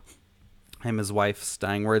tell him his wife's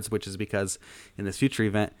dying words, which is because in this future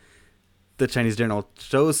event, the Chinese general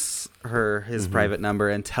shows her his private number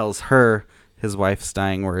and tells her his wife's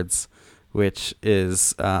dying words, which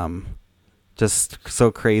is just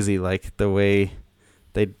so crazy, like the way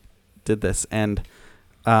they did this. And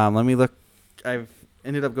let me look. I've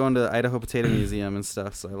ended up going to the Idaho Potato Museum and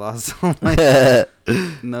stuff, so I lost all my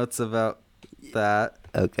notes about that.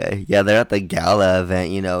 Okay. Yeah, they're at the gala event,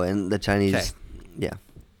 you know, and the Chinese. Okay. Yeah.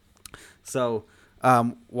 So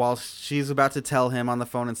while she's about to tell him on the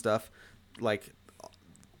phone and stuff, like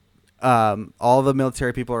all the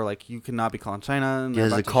military people are like, you cannot be calling China. And Yeah,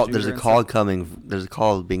 there's a call coming. There's a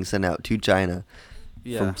call being sent out to China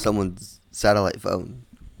from someone's satellite phone.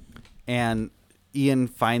 And Ian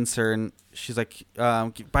finds her, and she's like,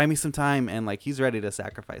 buy me some time. And like, he's ready to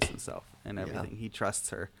sacrifice himself and everything. He trusts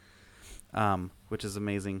her, which is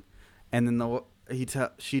amazing. And then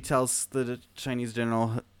she tells the Chinese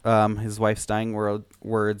general his wife's dying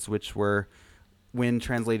words, which were, when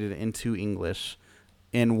translated into English,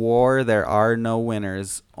 in war there are no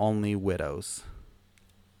winners, only widows.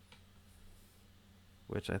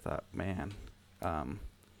 Which I thought, man,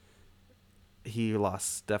 he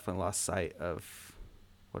definitely lost sight of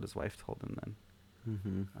what his wife told him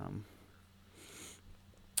then.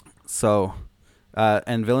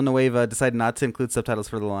 And Villanueva decided not to include subtitles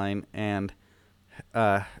for the line, and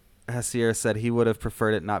Hessier said he would have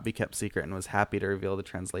preferred it not be kept secret and was happy to reveal the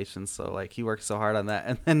translation. So like, he worked so hard on that,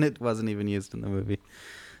 and then it wasn't even used in the movie.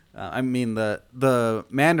 I mean, the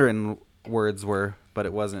Mandarin words were, but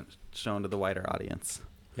it wasn't shown to the wider audience.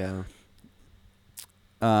 Yeah.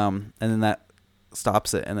 And then that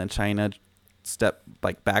stops it, and then China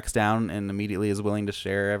backs down and immediately is willing to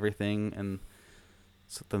share everything, and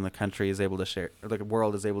so then the country is able to share, or the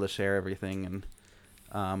world is able to share everything. And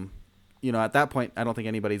at that point, I don't think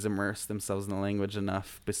anybody's immersed themselves in the language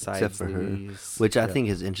enough besides Except for Louise. Which I think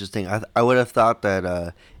is interesting. I would have thought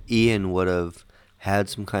that Ian would have had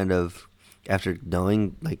some kind of, after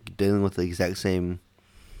knowing, like, dealing with the exact same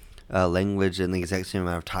language and the exact same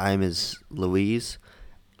amount of time as Louise.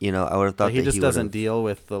 I would have thought he just doesn't deal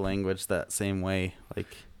with the language that same way. Like,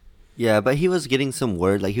 yeah, but he was getting some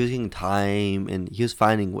word, like he was getting time, and he was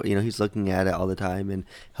finding, he's looking at it all the time and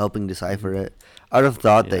helping decipher it. I would have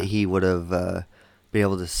thought that he would have been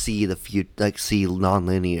able to see the see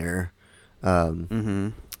nonlinear,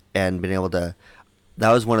 and been able to. That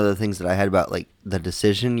was one of the things that I had about like the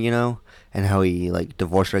decision, and how he like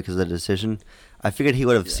divorced her because of the decision. I figured he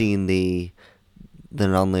would have seen the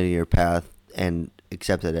nonlinear path and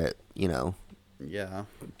accepted it, Yeah.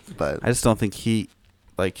 But I just don't think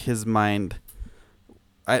his mind.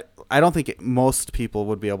 I don't think most people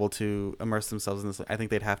would be able to immerse themselves in this. I think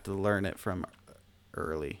they'd have to learn it from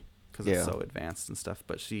early because it's so advanced and stuff.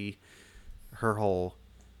 But her whole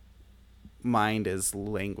mind is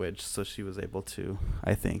language, so she was able to.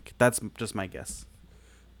 I think that's just my guess.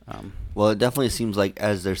 Well, it definitely seems like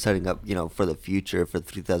as they're setting up, for the future, for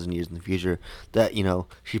 3,000 years in the future, that,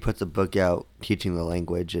 she puts a book out teaching the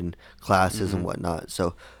language and classes and whatnot.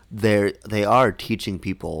 So they are teaching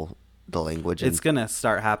people the language. It's going to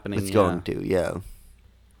start happening. It's going to, yeah.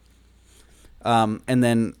 And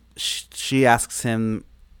then she asks him,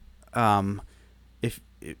 if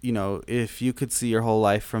you could see your whole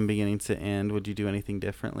life from beginning to end, would you do anything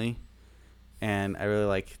differently? And I really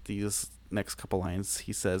like these next couple lines.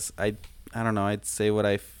 He says, I don't know, I'd say what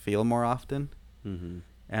I feel more often. And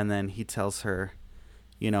then he tells her,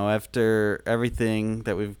 after everything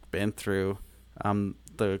that we've been through,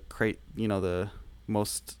 the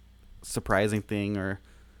most surprising thing or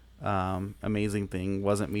amazing thing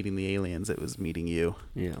wasn't meeting the aliens, it was meeting you.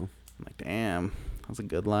 Yeah. I'm like, damn, that was a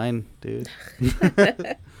good line, dude.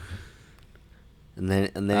 And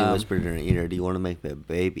then he whispered in her ear, "Do you want to make me a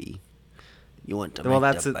baby? You want to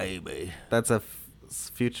make a baby?" That's a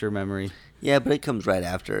future memory. Yeah, but it comes right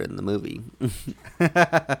after in the movie.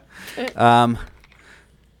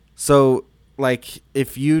 So, like,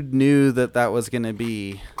 if you knew that was going to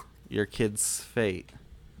be your kid's fate,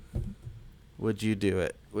 would you do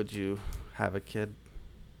it? Would you have a kid?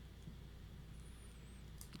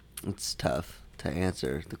 It's tough to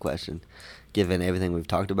answer the question, given everything we've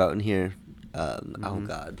talked about in here. Oh,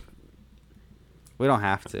 God. We don't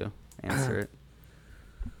have to answer it.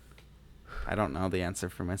 I don't know the answer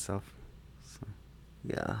for myself. So.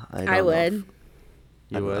 Yeah, I would. You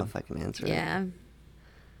I don't would? know if I can answer it. Yeah.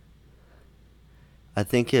 I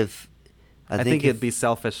think it'd be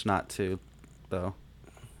selfish not to, though.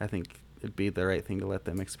 I think it'd be the right thing to let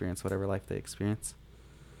them experience whatever life they experience.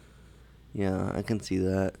 Yeah, I can see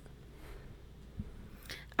that.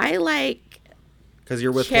 I like because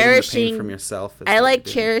you're withholding the pain from yourself. I like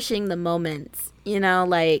cherishing the moments.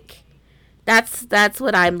 Like that's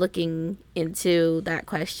what I'm looking into. That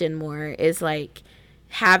question more is like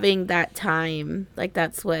having that time. Like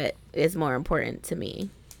that's what is more important to me.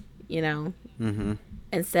 Mm-hmm.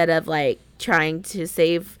 Instead of like trying to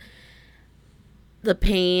save the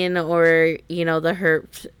pain or the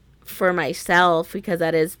hurt for myself, because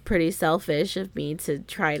that is pretty selfish of me to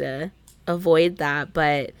try to avoid that,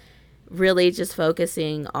 but really just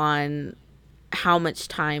focusing on how much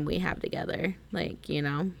time we have together,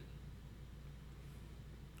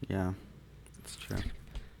 Yeah, that's true.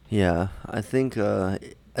 Yeah, I think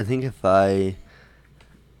if I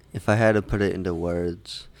had to put it into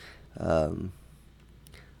words,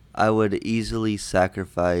 I would easily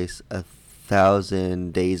sacrifice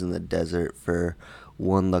 1,000 days in the desert for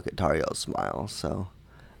one look at Tariel's smile. So,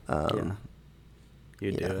 yeah,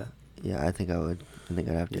 you'd do it. Yeah, I think I would. I think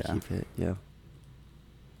I'd have to keep it. Yeah.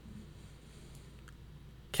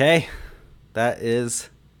 Okay, that is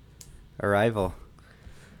Arrival.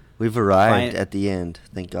 We've arrived at the end.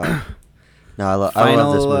 Thank God. No, I love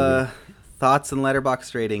this movie. Final thoughts and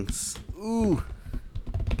Letterboxd ratings. Ooh.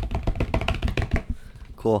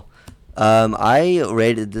 Cool. I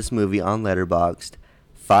rated this movie on Letterboxd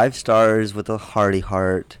 5 stars with a hearty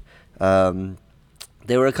heart.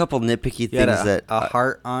 There were a couple nitpicky things that a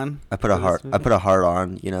heart on. I put a heart. I put a heart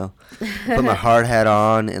on. I put my hard hat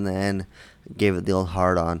on and then gave it the old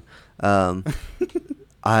heart on.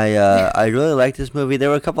 I really liked this movie. There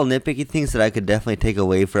were a couple nitpicky things that I could definitely take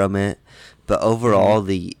away from it, but overall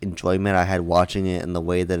the enjoyment I had watching it and the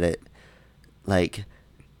way that it,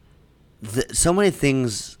 so many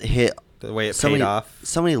things hit. The way it paid off.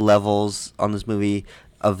 So many levels on this movie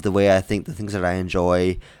of the way I think the things that I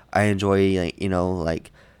enjoy. I enjoy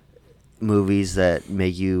movies that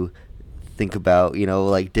make you think about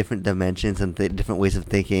different dimensions and different ways of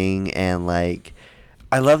thinking, and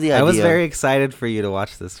I love the idea. I was very excited for you to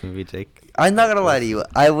watch this movie, Jake. I'm not gonna lie to you.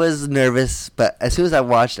 I was nervous, but as soon as I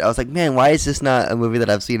watched it, I was like, man, why is this not a movie that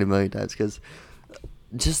I've seen a million times? Because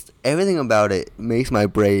just everything about it makes my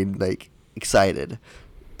brain excited.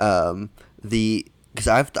 Because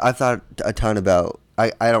I've thought a ton about.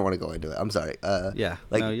 I don't want to go into it. I'm sorry. Yeah.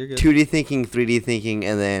 No, you're good. 2D thinking, 3D thinking,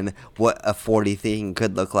 and then what a 4D thinking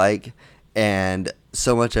could look like, and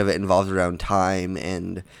so much of it involves around time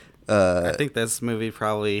and. I think this movie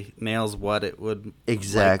probably nails what it would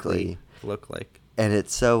exactly look like. And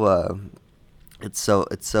it's so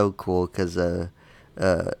cool because I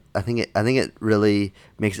think it really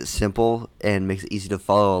makes it simple and makes it easy to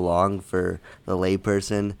follow along for the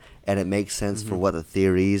layperson, and it makes sense for what the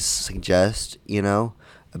theories suggest,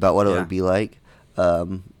 about what it would be like.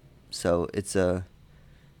 So it's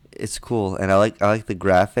cool, and I like the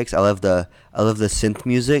graphics. I love the synth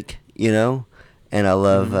music, and I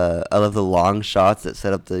love the long shots that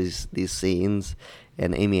set up these scenes.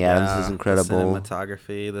 And Amy Adams is incredible. The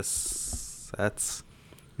cinematography, the sets.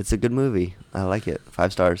 It's a good movie. I like it.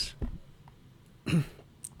 5 stars.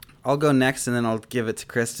 I'll go next, and then I'll give it to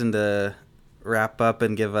Kristen to wrap up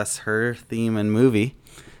and give us her theme and movie.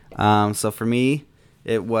 So for me,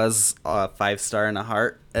 it was a 5-star and a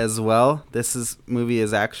heart as well. This movie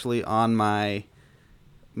is actually on my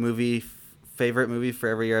favorite movie for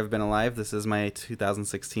every year I've been alive. This is my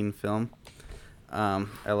 2016 film.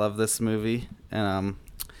 I love this movie, and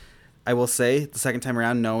I will say the second time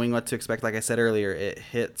around, knowing what to expect, like I said earlier, it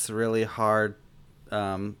hits really hard.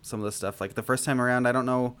 Some of the stuff, like the first time around, I don't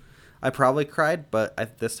know. I probably cried,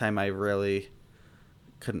 but this time I really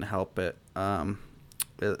couldn't help it.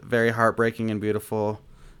 Very heartbreaking and beautiful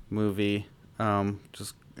movie.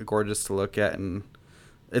 Just gorgeous to look at, and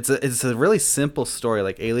it's a really simple story.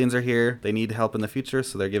 Like, aliens are here, they need help in the future,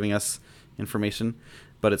 so they're giving us information,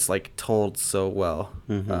 but it's like told so well.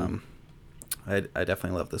 Mm-hmm. I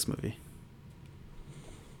definitely love this movie.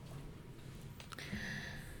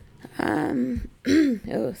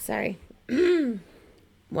 Oh, sorry.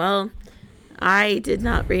 Well, I did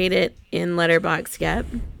not rate it in Letterboxd yet.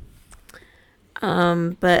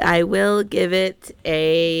 But I will give it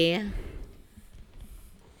a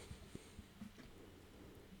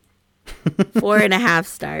 4.5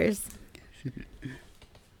 stars.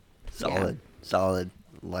 Solid.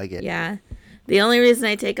 Like it. Yeah. The only reason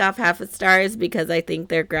I take off half a star is because I think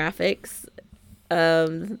their graphics,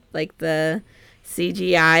 like the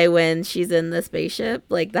CGI when she's in the spaceship,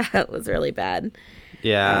 like that was really bad.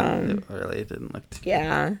 Yeah, it really didn't look too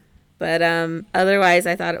Yeah. But otherwise,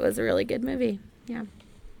 I thought it was a really good movie. Yeah.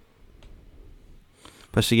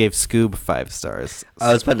 But she gave Scoob 5 stars.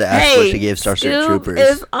 I was about to ask what she gave Starship Scoob Troopers.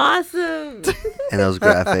 is awesome. And those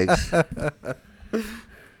graphics.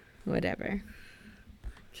 Whatever.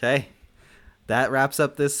 Okay. That wraps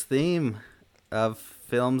up this theme of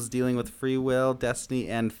films dealing with free will, destiny,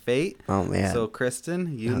 and fate. Oh, man. So,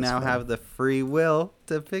 Kristen, you That's now fun. have the free will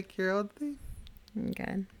to pick your own theme.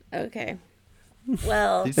 Good. Okay.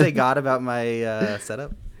 Well, Did you say God about my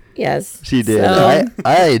setup? yes. She did. So,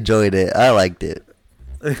 I enjoyed it. I liked it.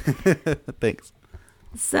 Thanks.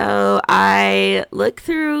 so I looked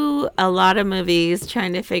through a lot of movies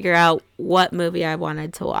trying to figure out what movie I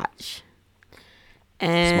wanted to watch.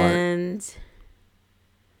 And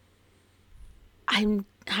I'm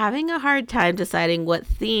having a hard time deciding what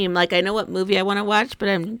theme. Like, I know what movie I want to watch, but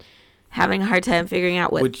I'm having a hard time figuring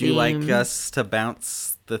out what Would you like theme. us to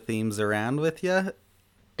bounce the themes around with you?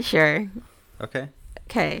 Sure. Okay.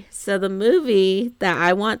 Okay, so the movie that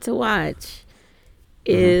I want to watch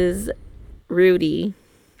is Rudy.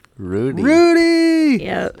 Rudy.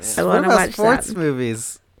 Yep, I What want to about watch sports that.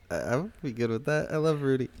 movies? I would be good with that. I love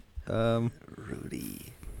Rudy.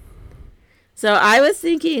 Rudy. So I was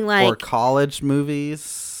thinking Or like, college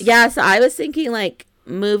movies. yeah, so I was thinking like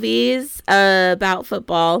movies about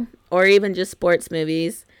football, or even just sports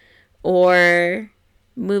movies, or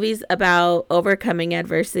movies about overcoming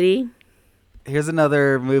adversity. Here's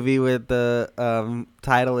another movie with the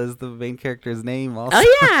title is the main character's name also.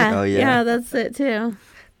 Oh yeah, Oh, yeah. yeah, that's it too.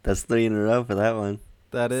 That's 3 in a row for that one.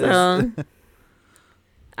 That is. So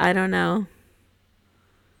I don't know.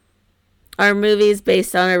 Are movies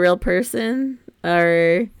based on a real person,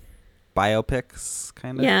 or Biopics,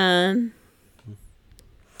 kind of. yeah,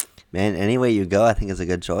 Man, any way you go, I think is a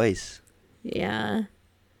good choice. yeah.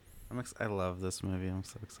 I love this movie. I'm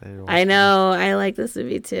so excited to watch I know. I like this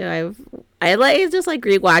movie too. I like just like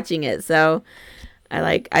rewatching it. So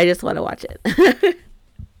I just want to watch it.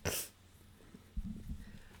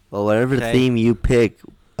 Well, whatever Okay. theme you pick,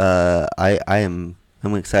 I'm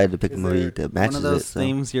excited to pick Is a movie there that matches one of those it. So.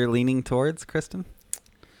 themes you're leaning towards, Kristen?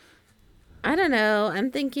 I don't know.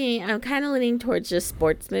 I'm kind of leaning towards just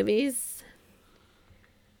sports movies,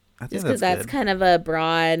 I think just because that's good. kind of a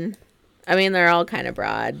broad. I mean, they're all kind of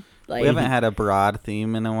broad. Like, We haven't had a broad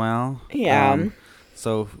theme in a while. Yeah.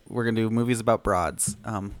 So we're gonna do movies about broads.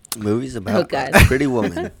 Movies about God. Pretty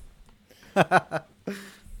Woman.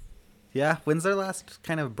 Yeah. When's our last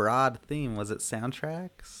kind of broad theme? Was it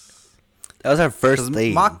soundtracks? That was our 'Cause first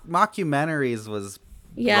theme. Mockumentaries was.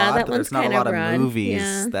 yeah, broad, that but one's there's not kind a of lot broad. of movies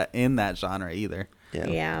Yeah. that in that genre either.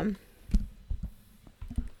 Yeah.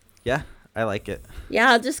 Yeah, I like it.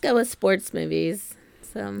 Yeah, I'll just go with sports movies.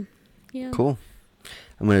 So, yeah. Cool.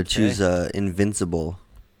 I'm going to choose Invincible.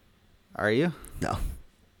 Are you? No.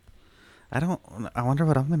 I wonder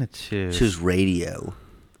what I'm gonna choose. Choose Radio.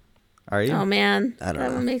 Are you? Oh man, I don't that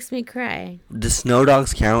know. one makes me cry. Does Snow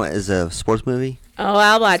Dogs count as a sports movie? Oh,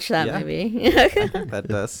 I'll watch that Yeah. movie. That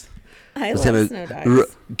does. I It's love kind Snow of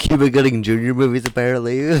Dogs. Cuba Gooding Jr. movies,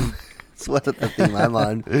 apparently. That's what the theme I'm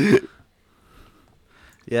on.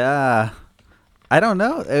 Yeah. I don't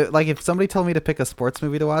know. Like, if somebody told me to pick a sports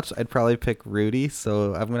movie to watch, I'd probably pick Rudy.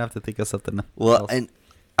 So I'm gonna have to think of something. Well, else. and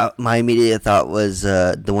my immediate thought was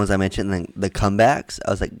the ones I mentioned, the comebacks.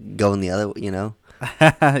 I was like going the other, you know.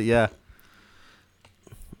 Yeah.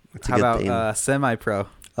 It's a How good about theme. Semi-Pro?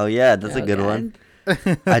 Oh yeah, that's a Oh, good God. one.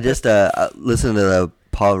 I just listened to the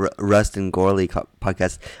Paul Rust and Gorley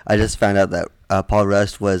podcast. I just found out that Paul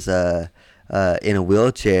Rust was in a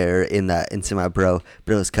wheelchair in Semi Pro,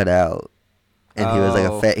 but it was cut out, and he was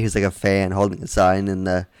like he was like a fan holding a sign in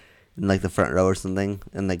like the front row or something,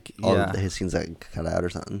 and like all Yeah. of his scenes like cut out or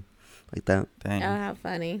something. like that. Dang. Oh, how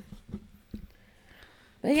funny.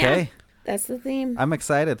 But yeah, Okay. that's the theme. I'm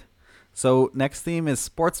excited. So next theme is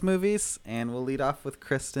sports movies, and we'll lead off with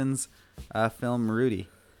Kristen's film Rudy.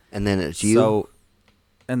 And then it's you, So,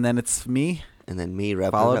 and then it's me, and then me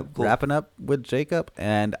wrapping up. Cool. With Jacob,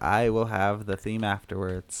 and I will have the theme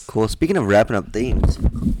afterwards. Cool. Speaking of wrapping up themes,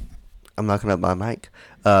 I'm knocking up my mic.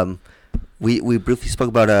 We briefly spoke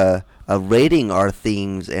about rating our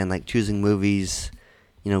themes and like choosing movies,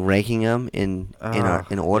 ranking them in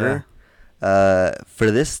order.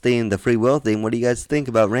 For this theme, the free will theme, what do you guys think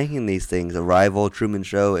about ranking these things? Arrival, Truman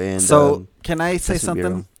Show, and so can I say Judgment something?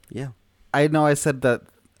 Bureau? Yeah. I know I said that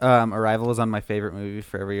Arrival was on my favorite movie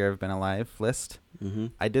for every year I've been alive list. Mm-hmm.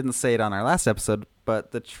 I didn't say it on our last episode,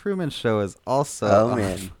 but The Truman Show is also Oh on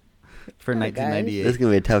man, for Oh my 1998. this is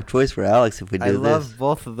gonna be a tough choice for Alex if we do I this. love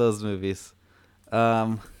both of those movies.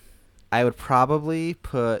 I would probably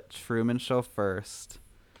put Truman Show first.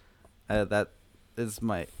 That is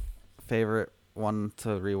my favorite one to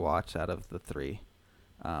rewatch out of the three,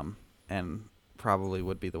 and probably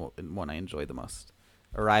would be the one I enjoy the most.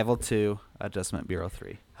 Arrival 2, Adjustment Bureau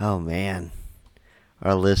 3. Oh man,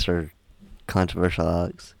 our lists are controversial,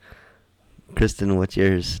 Alex. Kristen, what's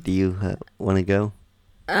yours? Do you want to go?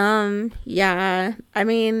 Yeah. I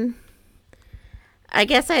mean, I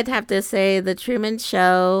guess I'd have to say The Truman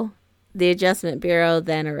Show, The Adjustment Bureau,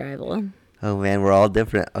 then Arrival. Oh man, we're all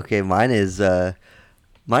different. Okay, mine is The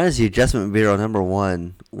Adjustment Bureau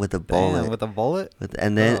 #1 with a bullet. Damn, with a bullet?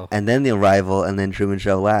 And then The Arrival, and then Truman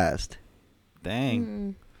Show last.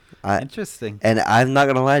 Dang. Mm. Interesting. And I'm not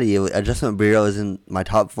gonna lie to you, Adjustment Bureau is in my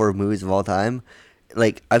top 4 movies of all time.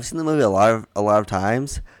 Like, I've seen the movie a lot of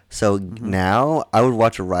times, so now I would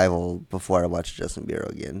watch Arrival before I watch Adjustment Bureau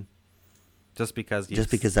again. Just because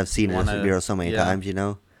I've seen Adjustment Bureau so many times,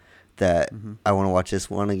 that Mm-hmm. I want to watch this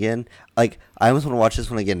one again. Like, I almost want to watch this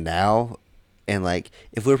one again now. And like,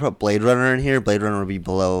 if we were to put Blade Runner in here, Blade Runner would be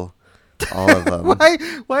below all of them. Why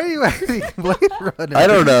are you adding Blade Runner? I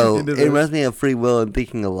don't know. into It this? reminds me of free will and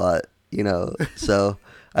thinking a lot, So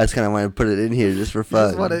I just kind of want to put it in here just for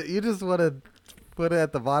fun. You just want to put it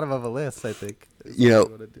at the bottom of a list, I think. is You know,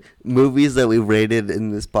 what wanna do. Movies that we've rated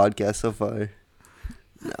in this podcast so far.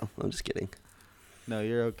 No, I'm just kidding. No,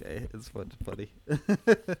 you're okay. It's funny.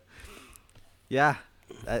 Yeah,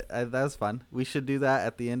 that was fun. We should do that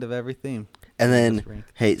at the end of every theme. And Just then, rank.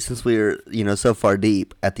 hey, since we're so far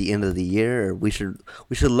deep at the end of the year, we should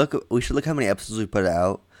look how many episodes we put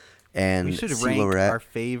out, and We should see rank where we're at. our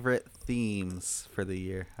favorite themes for the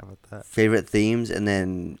year. How about that? Favorite themes, and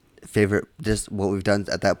then favorite just what we've done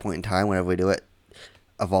at that point in time whenever we do it,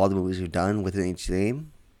 of all the movies we've done within each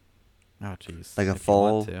theme, Oh, jeez. like If you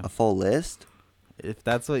want to. a full list. If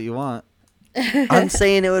that's what you want. I'm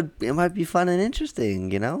saying it might be fun and interesting.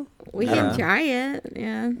 We Yeah. can try it.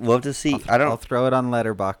 Yeah. We'll have to see. I'll throw it on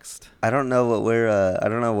Letterboxd. I don't know what we're. I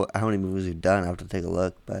don't know how many movies we've done. I have to take a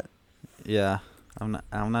look, but Yeah, I'm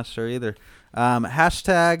not sure either.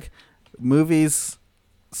 Hashtag movies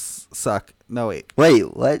suck. No, wait.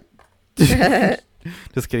 wait, what?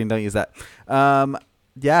 Just kidding. Don't use that.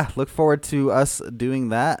 Yeah, look forward to us doing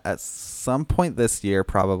that at some point this year,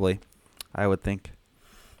 probably. I would think.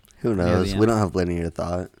 Who Near the knows? We end. don't have linear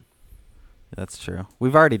thought. That's true.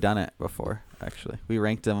 We've already done it before, actually. We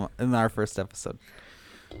ranked them in our first episode.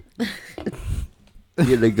 You're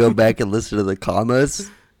gonna go back and listen to the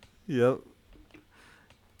commas. Yep.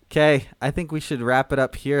 Okay, I think we should wrap it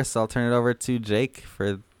up here, so I'll turn it over to Jake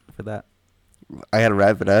for that. I gotta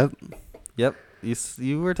wrap it up. Yep.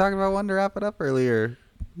 You were talking about wanting to wrap it up earlier.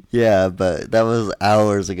 Yeah, but that was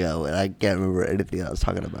hours ago, and I can't remember anything I was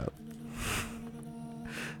talking about.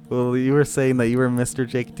 Well, you were saying that you were Mr.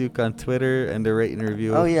 Jake Duke on Twitter and to rate and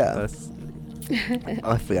review. Oh, yeah. us.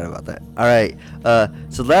 Oh, I forgot about that. All right,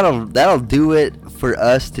 so that'll do it for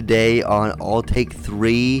us today on All Take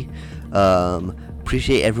 3.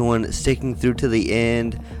 Appreciate everyone sticking through to the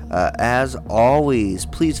end. As always,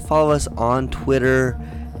 please follow us on Twitter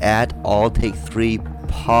at All Take 3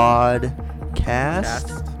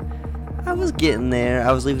 Podcast. I was getting there.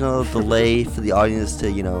 I was leaving a little delay for the audience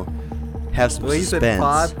to, have some The way you suspense. said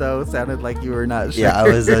pod, though, sounded like you were not sure. Yeah, I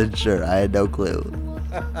was unsure. I had no clue.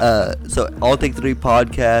 So, All Take 3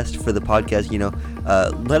 Podcast for the podcast,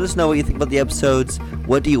 let us know what you think about the episodes.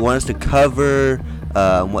 What do you want us to cover?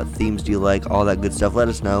 What themes do you like? All that good stuff. Let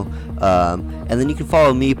us know. And then you can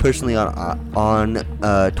follow me personally on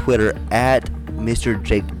Twitter at Mr.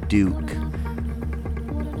 Jake Duke.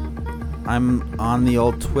 I'm on the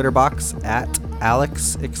old Twitter box at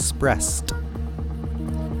Alex Expressed.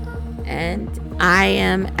 And I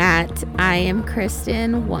am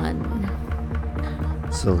Kristen 1.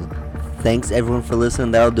 So, Thanks everyone for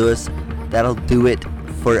listening. That'll do it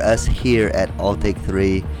for us here at All Take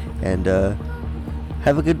 3. And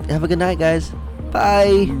have a good night, guys.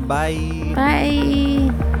 Bye. Bye.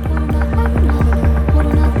 Bye.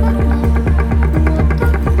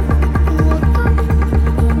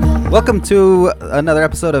 Welcome to another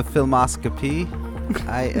episode of Filmoscopy.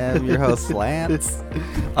 I am your host, Lance.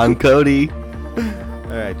 I'm Cody.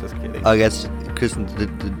 All right, just kidding. I guess, Kristen,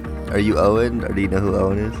 are you Owen, or do you know who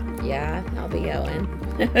Owen is? Yeah, I'll be going.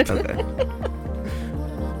 Okay.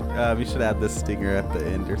 You should add this stinger at the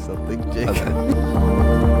end or something, Jake.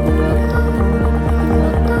 Okay.